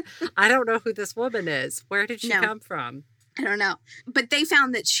was, I don't know who this woman is. Where did she come from? I don't know. But they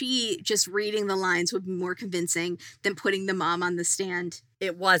found that she just reading the lines would be more convincing than putting the mom on the stand.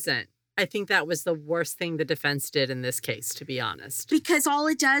 It wasn't. I think that was the worst thing the defense did in this case, to be honest. Because all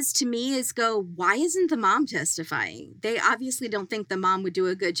it does to me is go, why isn't the mom testifying? They obviously don't think the mom would do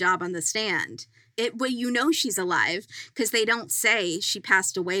a good job on the stand. Well, you know she's alive because they don't say she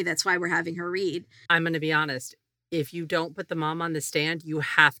passed away. That's why we're having her read. I'm going to be honest. If you don't put the mom on the stand, you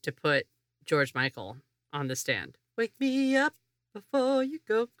have to put George Michael on the stand. Wake me up before you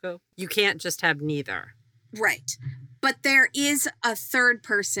go. You can't just have neither. Right. But there is a third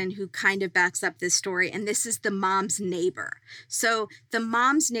person who kind of backs up this story, and this is the mom's neighbor. So the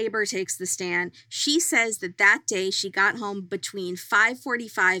mom's neighbor takes the stand. She says that day she got home between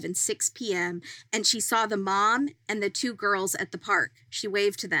 5:45 and 6 p.m., and she saw the mom and the two girls at the park. She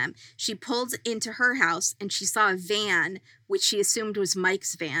waved to them. She pulled into her house, and she saw a van, which she assumed was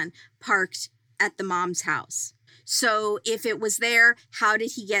Mike's van, parked at the mom's house. So if it was there, how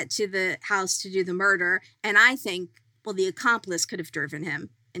did he get to the house to do the murder? And I think, well, the accomplice could have driven him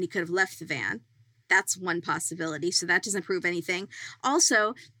and he could have left the van. That's one possibility. So that doesn't prove anything.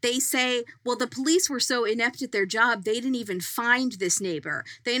 Also, they say, well, the police were so inept at their job, they didn't even find this neighbor.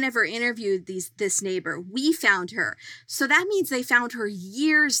 They never interviewed this neighbor. We found her. So that means they found her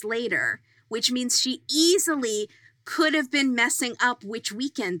years later, which means she easily could have been messing up which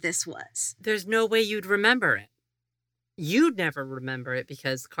weekend this was. There's no way you'd remember it. You'd never remember it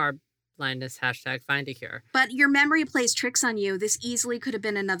because carb blindness, #FindACure. But your memory plays tricks on you. This easily could have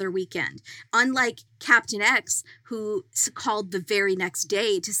been another weekend. Unlike Captain X, who called the very next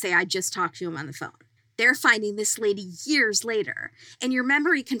day to say, I just talked to him on the phone. They're finding this lady years later. And your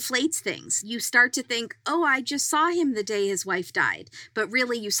memory conflates things. You start to think, oh, I just saw him the day his wife died. But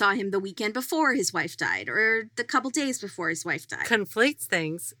really, you saw him the weekend before his wife died or the couple days before his wife died. Conflates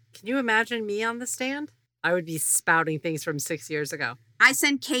things. Can you imagine me on the stand? I would be spouting things from 6 years ago. I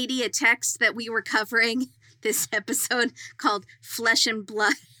sent Katie a text that we were covering this episode called Flesh and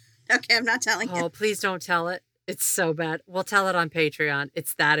Blood. Okay, I'm not telling you. Oh, please don't tell it. It's so bad. We'll tell it on Patreon.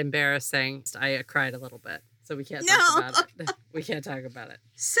 It's that embarrassing. I cried a little bit, so we can't talk about it. We can't talk about it.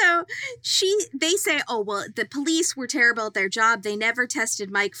 So they say, oh, well, the police were terrible at their job. They never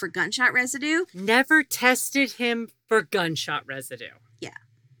tested Mike for gunshot residue. Never tested him for gunshot residue. Yeah.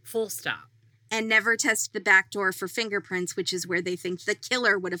 Full stop. And never tested the back door for fingerprints, which is where they think the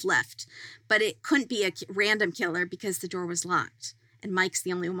killer would have left. But it couldn't be a random killer because the door was locked. And Mike's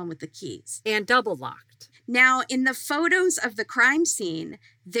the only one with the keys. And double locked. Now, in the photos of the crime scene,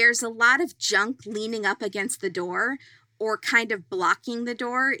 there's a lot of junk leaning up against the door or kind of blocking the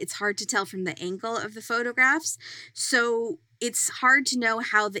door. It's hard to tell from the angle of the photographs. So it's hard to know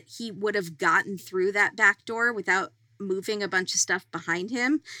how that he would have gotten through that back door without moving a bunch of stuff behind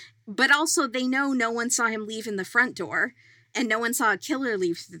him. But also they know no one saw him leave in the front door and no one saw a killer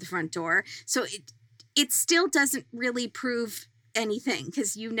leave through the front door. So it still doesn't really prove anything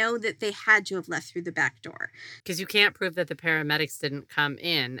because you know that they had to have left through the back door. Because you can't prove that the paramedics didn't come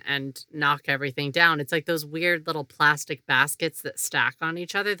in and knock everything down. It's like those weird little plastic baskets that stack on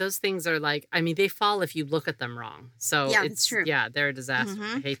each other. Those things are like, I mean, they fall if you look at them wrong. So yeah, it's true. Yeah, they're a disaster.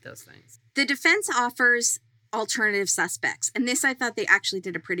 Mm-hmm. I hate those things. The defense offers alternative suspects. And this I thought they actually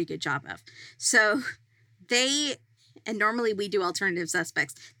did a pretty good job of. So and normally we do alternative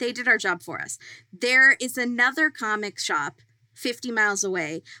suspects. They did our job for us. There is another comic shop 50 miles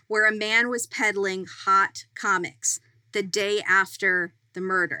away where a man was peddling hot comics the day after the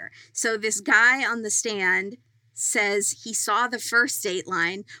murder. So this guy on the stand says he saw the first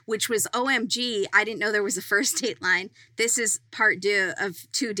Dateline, which was OMG. I didn't know there was a first Dateline. This is part 2 of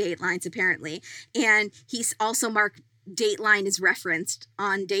 2 Datelines, apparently. And he's also marked Dateline is referenced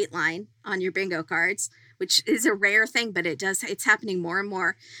on Dateline on your bingo cards, which is a rare thing, but it's happening more and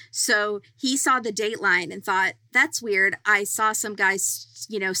more. So he saw the Dateline and thought, that's weird. I saw some guys,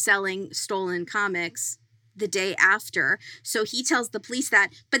 selling stolen comics the day after. So he tells the police that,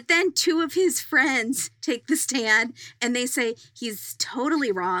 but then 2 of his friends take the stand and they say he's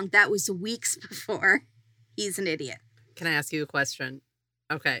totally wrong. That was weeks before. he's an idiot. Can I ask you a question?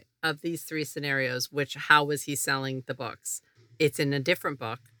 Okay, of these 3 scenarios, how was he selling the books? It's in a different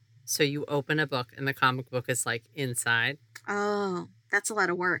book. So you open a book and the comic book is like inside. Oh, that's a lot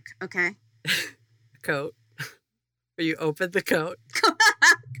of work. Okay. Coat. Or you open the coat.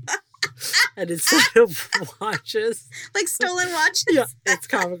 And instead of watches. Like stolen watches? Yeah, it's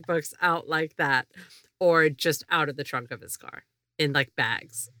comic books out like that. Or just out of the trunk of his car. In like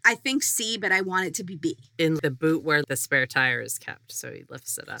bags. I think C, but I want it to be B. In the boot where the spare tire is kept. So he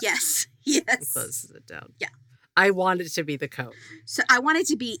lifts it up. Yes. And closes it down. Yeah. I want it to be the coat. So I want it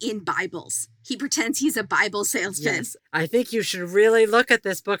to be in Bibles. He pretends he's a Bible salesman. Yes. I think you should really look at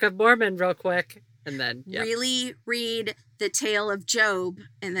this Book of Mormon real quick. And then, really read the tale of Job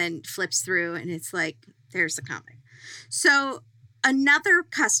and then flips through and it's like, there's the comic. So another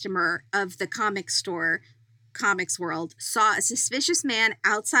customer of the comics world, saw a suspicious man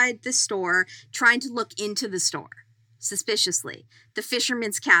outside the store trying to look into the store suspiciously. The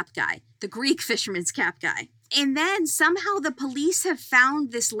fisherman's cap guy, the Greek fisherman's cap guy. And then somehow the police have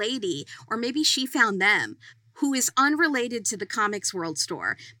found this lady, or maybe she found them, who is unrelated to the comics world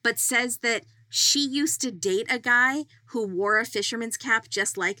store, but says that she used to date a guy who wore a fisherman's cap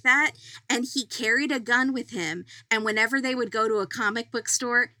just like that, and he carried a gun with him, and whenever they would go to a comic book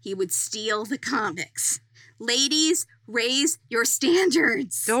store, he would steal the comics. Ladies, raise your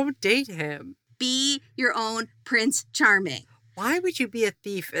standards. Don't date him. Be your own Prince Charming. Why would you be a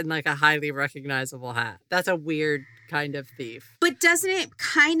thief in like a highly recognizable hat? That's a weird kind of thief. But doesn't it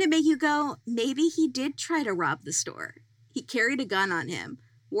kind of make you go, maybe he did try to rob the store? He carried a gun on him,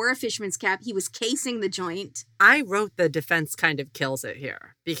 wore a fisherman's cap. He was casing the joint. I wrote the defense kind of kills it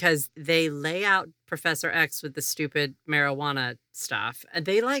here because they lay out Professor X with the stupid marijuana stuff and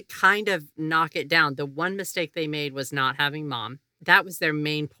they like kind of knock it down. The one mistake they made was not having mom. That was their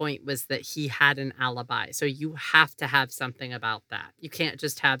main point, was that he had an alibi. So you have to have something about that. You can't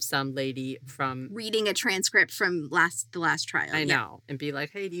just have some lady from reading a transcript from the last trial. I know. And be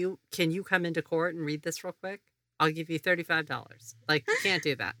like, hey, can you come into court and read this real quick? I'll give you $35. Like, you can't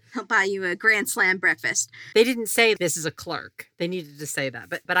do that. I'll buy you a Grand Slam breakfast. They didn't say this is a clerk. They needed to say that.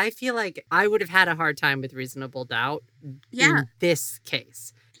 But I feel like I would have had a hard time with reasonable doubt in this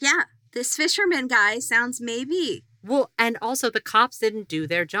case. Yeah. This fisherman guy sounds maybe. Well, and also the cops didn't do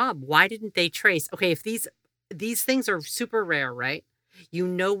their job. Why didn't they trace? Okay, if these things are super rare, right? You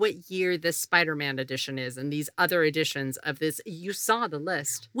know what year this Spider-Man edition is and these other editions of this. You saw the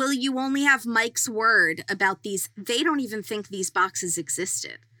list. Well, you only have Mike's word about these. They don't even think these boxes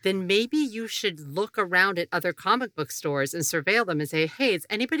existed. Then maybe you should look around at other comic book stores and surveil them and say, hey, has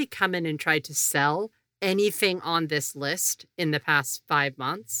anybody come in and tried to sell anything on this list in the past 5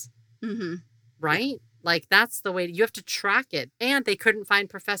 months? Mm-hmm. Right? Yeah. Like, that's the way you have to track it. And they couldn't find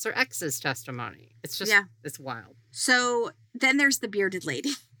Professor X's testimony. It's just, it's wild. So then there's the bearded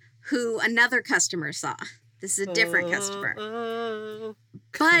lady who another customer saw. This is a different customer.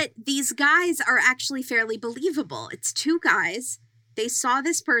 But these guys are actually fairly believable. It's 2 guys. They saw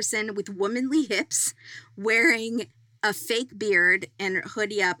this person with womanly hips wearing a fake beard and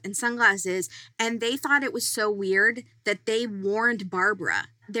hoodie up and sunglasses, and they thought it was so weird that they warned Barbara.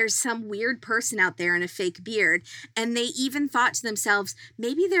 There's some weird person out there in a fake beard, and they even thought to themselves,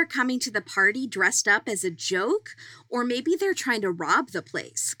 maybe they're coming to the party dressed up as a joke, or maybe they're trying to rob the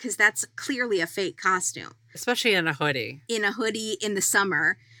place, because that's clearly a fake costume. Especially in a hoodie. In a hoodie in the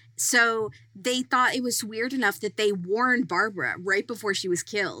summer. So they thought it was weird enough that they warned Barbara right before she was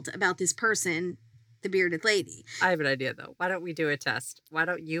killed about this person, the bearded lady. I have an idea, though. Why don't we do a test? Why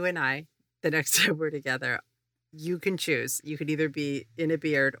don't you and I, the next time we're together, you can choose. You could either be in a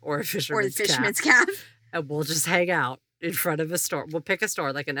beard or a fisherman's cap. And we'll just hang out in front of a store. We'll pick a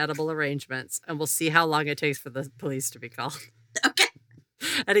store, like an Edible Arrangements, and we'll see how long it takes for the police to be called. Okay.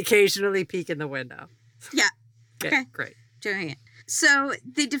 And occasionally peek in the window. Yeah. Okay. Great. Doing it. So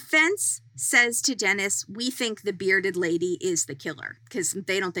the defense says to Dennis, we think the bearded lady is the killer, because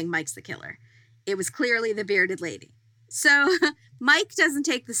they don't think Mike's the killer. It was clearly the bearded lady. So Mike doesn't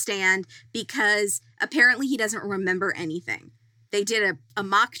take the stand because apparently he doesn't remember anything. They did a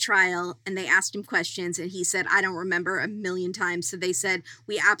mock trial and they asked him questions and he said, I don't remember a million times. So they said,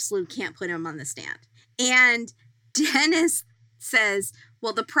 we absolutely can't put him on the stand. And Dennis says,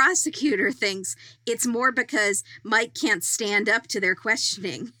 well, the prosecutor thinks it's more because Mike can't stand up to their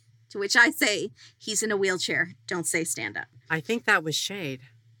questioning. To which I say, he's in a wheelchair. Don't say stand up. I think that was shade.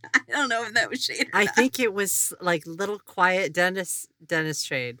 I don't know if that was shade or I not. think it was like little quiet Dennis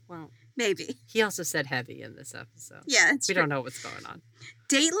shade. Well, maybe. He also said heavy in this episode. Yeah, it's We true. don't know what's going on.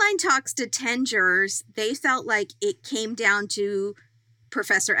 Dateline talks to 10 jurors. They felt like it came down to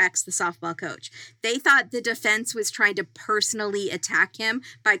Professor X, the softball coach. They thought the defense was trying to personally attack him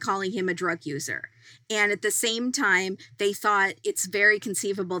by calling him a drug user. And at the same time, they thought it's very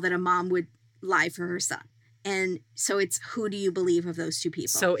conceivable that a mom would lie for her son. And so it's, who do you believe of those two people?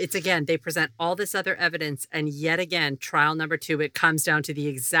 So it's, again, they present all this other evidence. And yet again, trial number 2, it comes down to the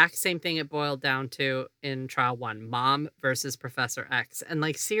exact same thing it boiled down to in trial 1, mom versus Professor X. And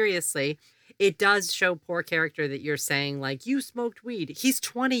like, seriously, it does show poor character that you're saying, like, you smoked weed. He's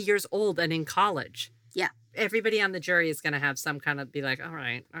 20 years old and in college. Yeah. Everybody on the jury is going to have some kind of be like, all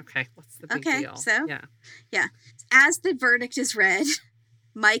right, okay, what's the big deal? So, yeah. As the verdict is read,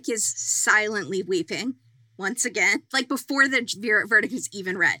 Mike is silently weeping. Once again, like before the verdict is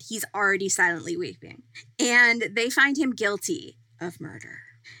even read, he's already silently weeping. And they find him guilty of murder.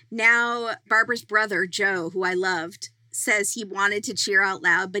 Now, Barbara's brother, Joe, who I loved, says he wanted to cheer out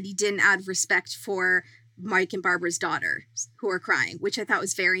loud, but he didn't out of respect for Mike and Barbara's daughter, who are crying, which I thought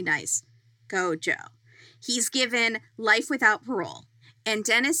was very nice. Go, Joe. He's given life without parole. And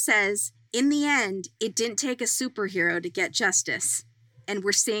Dennis says, in the end, it didn't take a superhero to get justice. And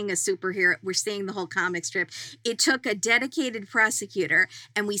we're seeing a superhero. We're seeing the whole comic strip. It took a dedicated prosecutor,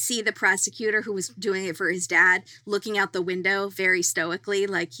 and we see the prosecutor who was doing it for his dad looking out the window very stoically,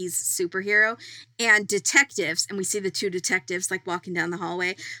 like he's a superhero, and detectives. And we see the 2 detectives like walking down the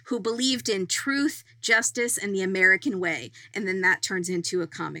hallway who believed in truth, justice, and the American way. And then that turns into a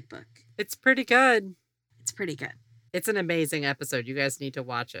comic book. It's pretty good. It's pretty good. It's an amazing episode. You guys need to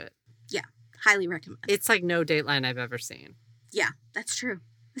watch it. Yeah, highly recommend. It's like no Dateline I've ever seen. Yeah, that's true.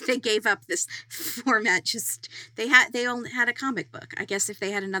 They gave up this format. They only had a comic book. I guess if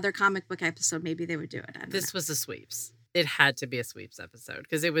they had another comic book episode, maybe they would do it. This was a sweeps. It had to be a sweeps episode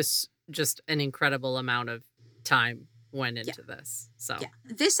because it was just an incredible amount of time went into this. So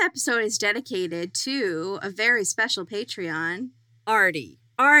this episode is dedicated to a very special Patreon. Artie.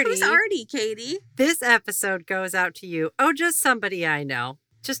 Who's Artie, Katie? This episode goes out to you. Oh, just somebody I know.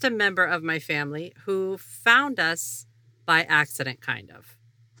 Just a member of my family who found us by accident, kind of.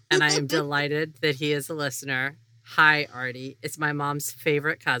 And I am delighted that he is a listener. Hi, Artie. It's my mom's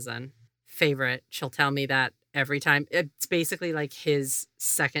favorite cousin. Favorite. She'll tell me that every time. It's basically like his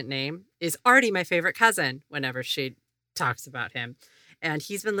second name is Artie, my favorite cousin, whenever she talks about him. And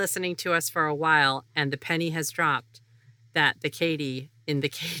he's been listening to us for a while, and the penny has dropped that the Katie in the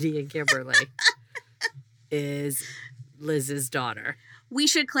Katie and Kimberly is Liz's daughter. We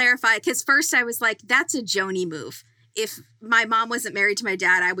should clarify, because first I was like, that's a Joni move. If my mom wasn't married to my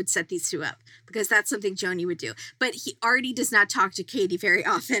dad, I would set these 2 up because that's something Joni would do. But Artie does not talk to Katie very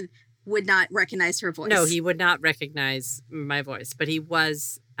often, would not recognize her voice. No, he would not recognize my voice, but he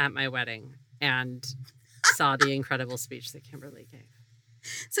was at my wedding and saw the incredible speech that Kimberly gave.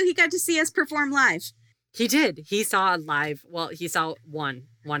 So he got to see us perform live. He did. He saw live. Well, he saw one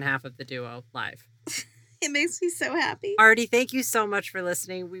half of the duo live. It makes me so happy. Artie, thank you so much for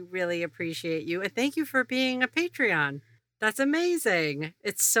listening. We really appreciate you. And thank you for being a Patreon. That's amazing.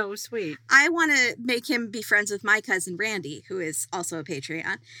 It's so sweet. I want to make him be friends with my cousin, Randy, who is also a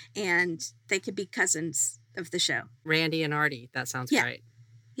Patreon. And they could be cousins of the show. Randy and Artie. That sounds great.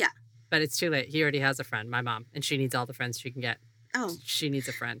 Yeah. But it's too late. He already has a friend, my mom. And she needs all the friends she can get. Oh. She needs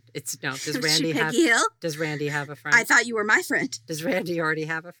a friend. Does Randy have a friend? I thought you were my friend. Does Randy already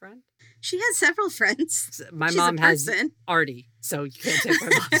have a friend? She has several friends. My mom has Artie, so you can't take my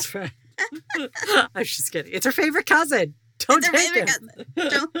mom's friend. I'm just kidding. It's her favorite cousin. Don't take it.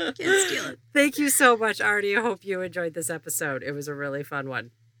 Can't steal it. Thank you so much, Artie. I hope you enjoyed this episode. It was a really fun one.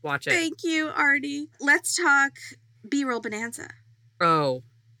 Watch it. Thank you, Artie. Let's talk B-roll bonanza. Oh,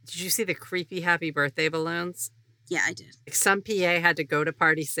 did you see the creepy happy birthday balloons? Yeah, I did. Some PA had to go to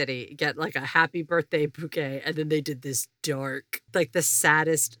Party City, get like a happy birthday bouquet, and then they did this dark, like the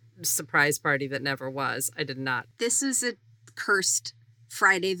saddest surprise party that never was. I did not. This is a cursed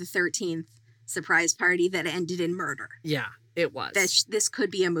Friday the 13th surprise party that ended in murder. Yeah, it was. This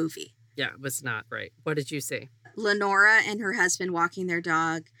could be a movie. Yeah, it was not great. What did you see? Lenora and her husband walking their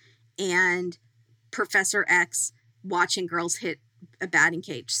dog, and Professor X watching girls hit a batting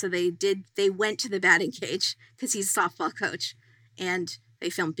cage. So they went to the batting cage because he's a softball coach, and they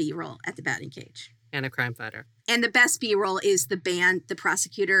filmed B-roll at the batting cage. And a crime fighter. And the best B-roll is the band, the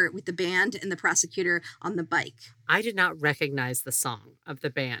prosecutor with the band and the prosecutor on the bike. I did not recognize the song of the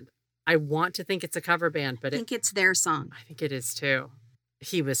band. I want to think it's a cover band, but I think it's their song. I think it is too.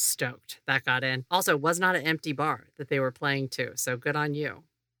 He was stoked. That got in. Also, it was not an empty bar that they were playing to, so good on you.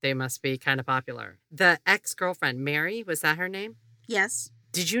 They must be kind of popular. The ex-girlfriend, Mary, was that her name? Yes.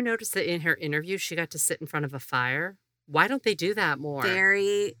 Did you notice that in her interview, she got to sit in front of a fire? Why don't they do that more?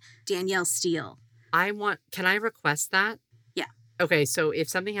 Very Danielle Steele. Can I request that? Yeah. Okay, so if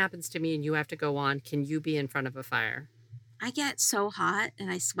something happens to me and you have to go on, can you be in front of a fire? I get so hot and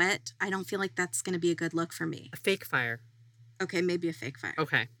I sweat. I don't feel like that's going to be a good look for me. A fake fire. Okay, maybe a fake fire.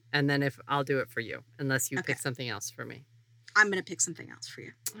 Okay. And then if I'll do it for you, unless you Okay. pick something else for me. I'm going to pick something else for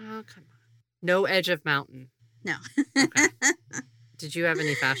you. Oh, come on. No edge of mountain. No. Okay. Did you have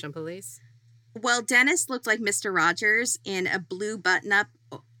any fashion police? Well, Dennis looked like Mr. Rogers in a blue button-up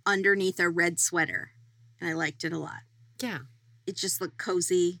underneath a red sweater. And I liked it a lot. Yeah. It just looked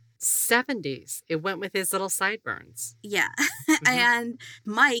cozy. 70s. It went with his little sideburns. Yeah. And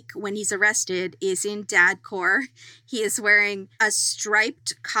Mike, when he's arrested, is in dad core. He is wearing a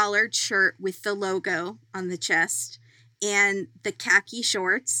striped collared shirt with the logo on the chest and the khaki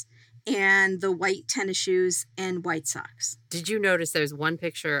shorts and the white tennis shoes and white socks. Did you notice there's one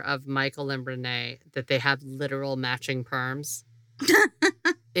picture of Michael and Renee that they have literal matching perms?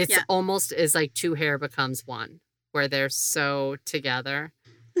 It's almost as like two hair becomes one, where they're so together.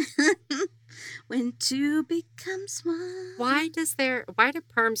 When two becomes one. Why do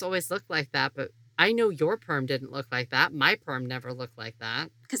perms always look like that? But I know your perm didn't look like that. My perm never looked like that.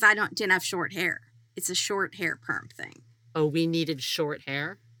 Because I didn't have short hair. It's a short hair perm thing. Oh, we needed short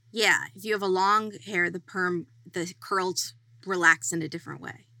hair? Yeah. If you have a long hair, the curls relax in a different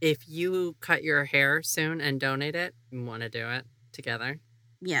way. If you cut your hair soon and donate it, you want to do it together?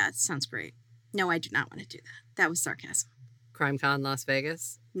 Yeah, it sounds great. No, I do not want to do that. That was sarcasm. CrimeCon Las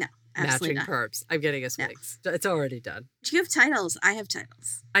Vegas? No, absolutely Matching not. perps. I'm getting us wigs. It's already done. Do you have titles? I have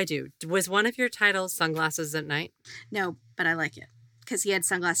titles. I do. Was one of your titles Sunglasses at Night? No, but I like it. Because he had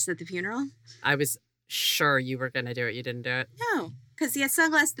sunglasses at the funeral? I was sure you were going to do it. You didn't do it? No, because he had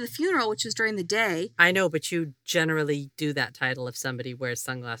sunglasses at the funeral, which was during the day. I know, but you generally do that title if somebody wears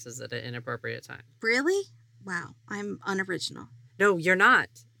sunglasses at an inappropriate time. Really? Wow, I'm unoriginal. No, you're not,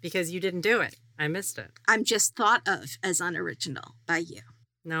 because you didn't do it. I missed it. I'm just thought of as unoriginal by you.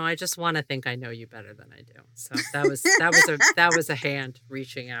 No, I just want to think I know you better than I do. So that was a hand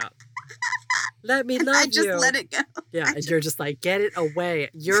reaching out. Let me love you. I just let it go. Yeah, and you're just like, get it away.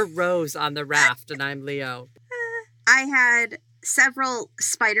 You're Rose on the raft, and I'm Leo. I had several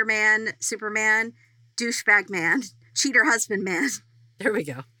Spider-Man, Superman, douchebag man, cheater husband man. There we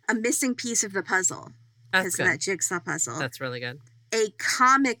go. A missing piece of the puzzle. That's good. That jigsaw puzzle. That's really good. A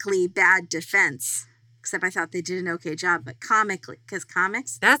comically bad defense. Except I thought they did an okay job, but comically, because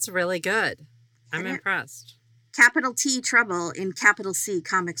comics. That's really good. I'm impressed. Capital T trouble in capital C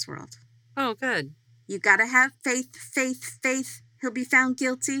comics world. Oh, good. You gotta have faith, faith, faith. He'll be found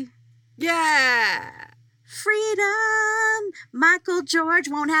guilty. Yeah. Freedom. Michael George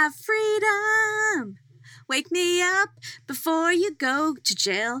won't have freedom. Wake me up before you go to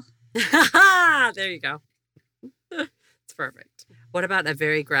jail. There you go. It's perfect. What about a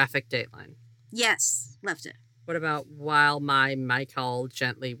very graphic dateline? Yes, loved it. What about while my Michael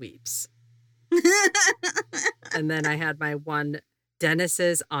gently weeps? And then I had my one,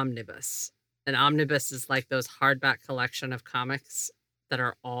 Dennis's Omnibus. An omnibus is like those hardback collection of comics that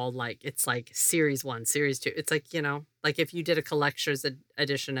are all like, it's like series 1, series 2. It's like, like if you did a collector's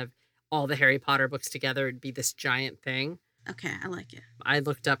edition of all the Harry Potter books together, it'd be this giant thing. Okay, I like it. I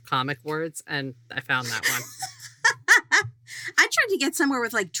looked up comic words and I found that one. I tried to get somewhere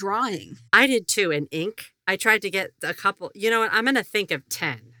with like drawing. I did too, and ink. I tried to get a couple. You know what? I'm going to think of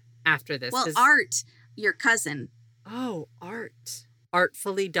 10 after this. Well, Art, your cousin. Oh, Art.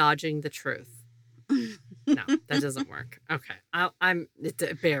 Artfully dodging the truth. No, that doesn't work. Okay.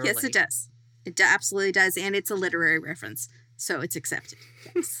 Barely. Yes, it does. It absolutely does. And it's a literary reference. So it's accepted.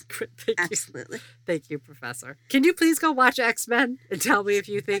 Yes. Absolutely. Thank you, Professor. Can you please go watch X-Men and tell me if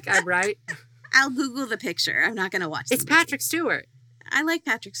you think I'm right? I'll Google the picture. I'm not going to watch it. It's Patrick Stewart. I like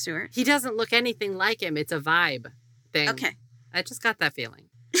Patrick Stewart. He doesn't look anything like him. It's a vibe thing. Okay. I just got that feeling.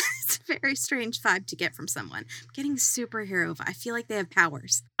 It's a very strange vibe to get from someone. I'm getting superhero vibe. I feel like they have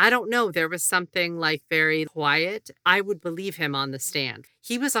powers. I don't know. There was something like very quiet. I would believe him on the stand.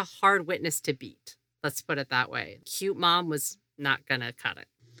 He was a hard witness to beat. Let's put it that way. Cute mom was not going to cut it.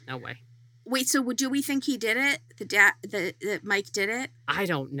 No way. Wait, so do we think he did it? That Mike did it? I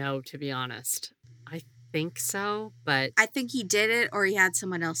don't know, to be honest. I think so, but... I think he did it or he had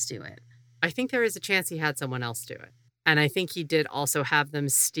someone else do it. I think there is a chance he had someone else do it. And I think he did also have them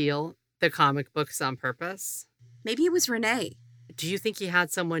steal the comic books on purpose. Maybe it was Renee. Do you think he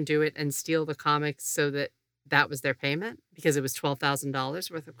had someone do it and steal the comics so that was their payment? Because it was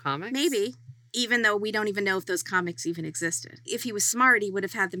 $12,000 worth of comics? Maybe. Even though we don't even know if those comics even existed. If he was smart, he would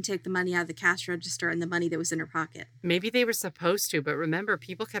have had them take the money out of the cash register and the money that was in her pocket. Maybe they were supposed to, but remember,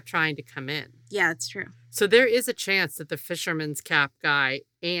 people kept trying to come in. Yeah, that's true. So there is a chance that the fisherman's cap guy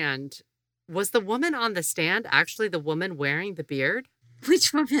and Was the woman on the stand actually the woman wearing the beard?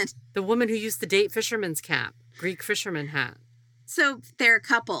 Which woman? The woman who used the date fisherman's cap, Greek fisherman hat. So they're a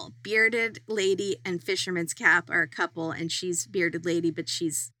couple. Bearded lady and fisherman's cap are a couple, and she's bearded lady, but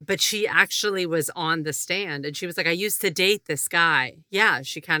she actually was on the stand, and she was like, I used to date this guy. Yeah,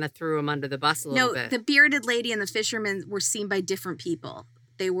 she kind of threw him under the bus a little bit. No, the bearded lady and the fisherman were seen by different people.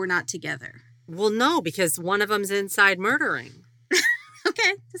 They were not together. Well, no, because one of them's inside murdering.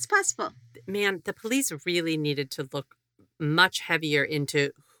 Okay, it's possible. Man, the police really needed to look much heavier into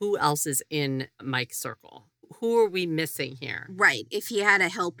who else is in Mike's circle. Who are we missing here? Right. If he had a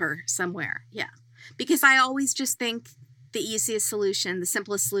helper somewhere. Yeah. Because I always just think the easiest solution, the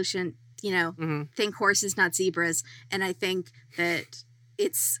simplest solution, think horses, not zebras. And I think that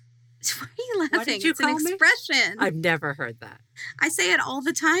it's... Why are you laughing? What did you it's call an me? expression. I've never heard that. I say it all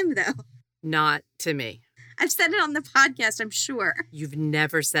the time, though. Not to me. I've said it on the podcast, I'm sure. You've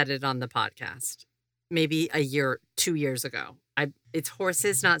never said it on the podcast. Maybe 2 years ago. It's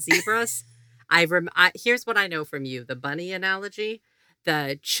horses, not zebras. Here's what I know from you. The bunny analogy,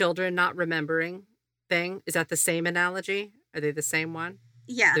 the children not remembering thing. Is that the same analogy? Are they the same one?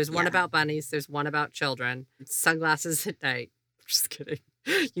 Yeah. There's one about bunnies. There's one about children. Sunglasses at night. Just kidding.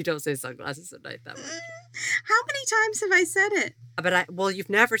 You don't say sunglasses at night that much. How many times have I said it? But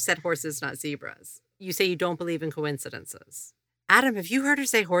you've never said horses, not zebras. You say you don't believe in coincidences. Adam, have you heard her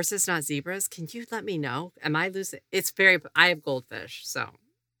say horses, not zebras? Can you let me know? Am I losing? I have goldfish, so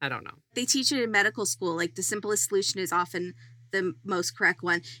I don't know. They teach it in medical school. Like the simplest solution is often the most correct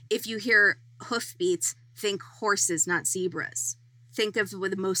one. If you hear hoofbeats, think horses, not zebras. Think of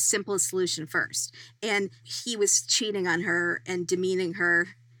the most simplest solution first. And he was cheating on her and demeaning her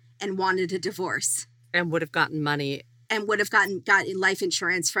and wanted a divorce. And would have gotten money. And would have gotten life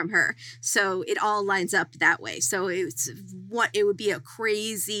insurance from her. So it all lines up that way. So it would be a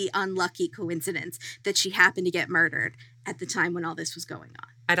crazy, unlucky coincidence that she happened to get murdered at the time when all this was going on.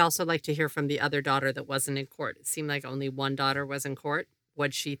 I'd also like to hear from the other daughter that wasn't in court. It seemed like only one daughter was in court.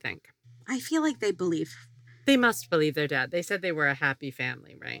 What'd she think? I feel like they believe. They must believe their dad. They said they were a happy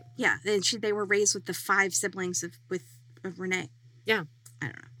family, right? Yeah. And they were raised with the 5 siblings of Renee. Yeah. I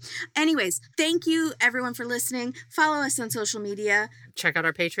don't know. Anyways, thank you everyone for listening. Follow us on social media. Check out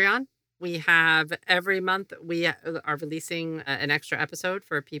our Patreon. We have every month we are releasing an extra episode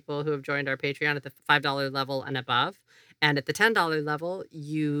for people who have joined our Patreon at the $5 level and above. And at the $10 level,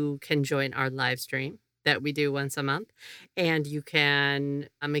 you can join our live stream that we do once a month. And you can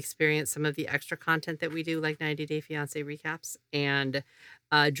experience some of the extra content that we do, like 90 Day Fiancé recaps. And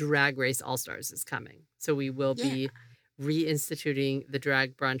Drag Race All-Stars is coming. So we will be reinstituting the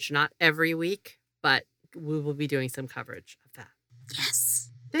drag brunch, not every week, but we will be doing some coverage of that. Yes.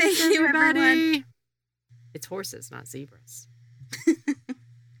 Thank you, everybody. It's horses, not zebras.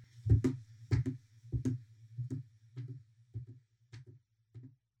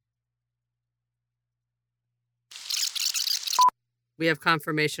 We have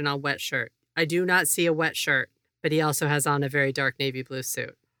confirmation on wet shirt. I do not see a wet shirt, but he also has on a very dark navy blue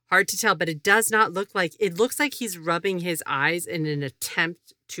suit. Hard to tell, but it does not look like... It looks like he's rubbing his eyes in an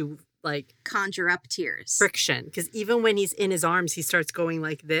attempt to, conjure up tears. Friction. Because even when he's in his arms, he starts going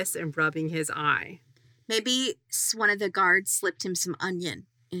like this and rubbing his eye. Maybe one of the guards slipped him some onion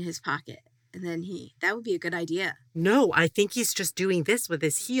in his pocket. And then that would be a good idea. No, I think he's just doing this with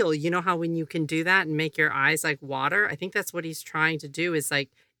his heel. You know how when you can do that and make your eyes like water? I think that's what he's trying to do is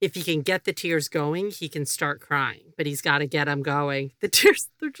if he can get the tears going, he can start crying. But he's got to get them going. The tears,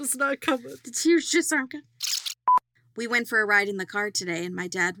 they're just not coming. The tears just aren't coming. We went for a ride in the car today, and my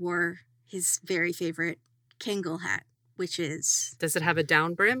dad wore his very favorite Kangol hat, which is... Does it have a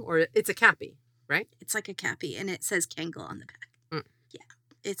down brim? Or it's a cappy, right? It's like a cappy, and it says Kangol on the back. Mm.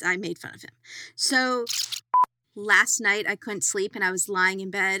 Yeah, I made fun of him. So last night, I couldn't sleep, and I was lying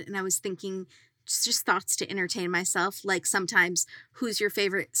in bed, and I was thinking... just thoughts to entertain myself, like sometimes who's your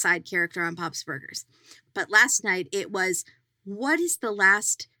favorite side character on Bob's Burgers. But last night it was, what is the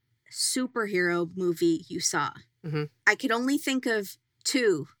last superhero movie you saw? Mm-hmm. I could only think of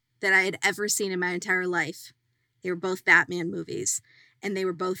 2 that I had ever seen in my entire life. They were both Batman movies, and they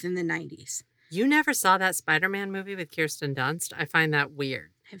were both in the 90s. You never saw that Spider-Man movie with Kirsten Dunst? I find that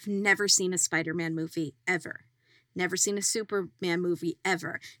weird. I've never seen a Spider-Man movie ever. Never seen a Superman movie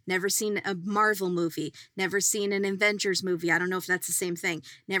ever. Never seen a Marvel movie. Never seen an Avengers movie. I don't know if that's the same thing.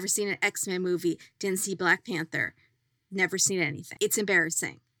 Never seen an X-Men movie. Didn't see Black Panther. Never seen anything. It's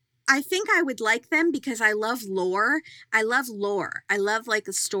embarrassing. I think I would like them because I love lore. I love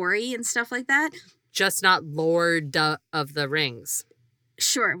a story and stuff like that. Just not Lord of the Rings.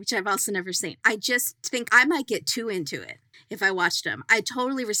 Sure, which I've also never seen. I just think I might get too into it if I watched them. I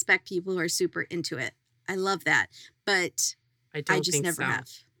totally respect people who are super into it. I love that. But I I don't just think never so. have.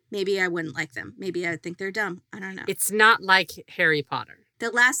 Maybe I wouldn't like them. Maybe I would think they're dumb. I don't know. It's not like Harry Potter. The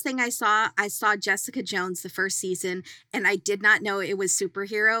last thing I saw Jessica Jones, the first season, and I did not know it was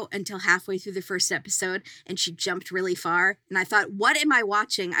superhero until halfway through the first episode, and she jumped really far. And I thought, what am I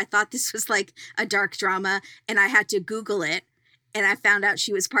watching? I thought this was like a dark drama, and I had to Google it, and I found out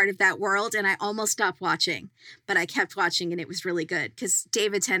she was part of that world, and I almost stopped watching. But I kept watching, and it was really good, because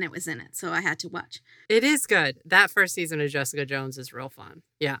David Tennant was in it, so I had to watch. It is good. That first season of Jessica Jones is real fun.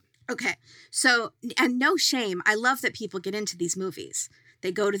 Yeah. Okay, so, and no shame, I love that people get into these movies.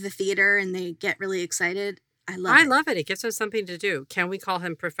 They go to the theater and they get really excited. I love it. It gives us something to do. Can we call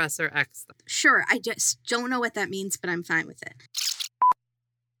him Professor X? Sure, I just don't know what that means, but I'm fine with it.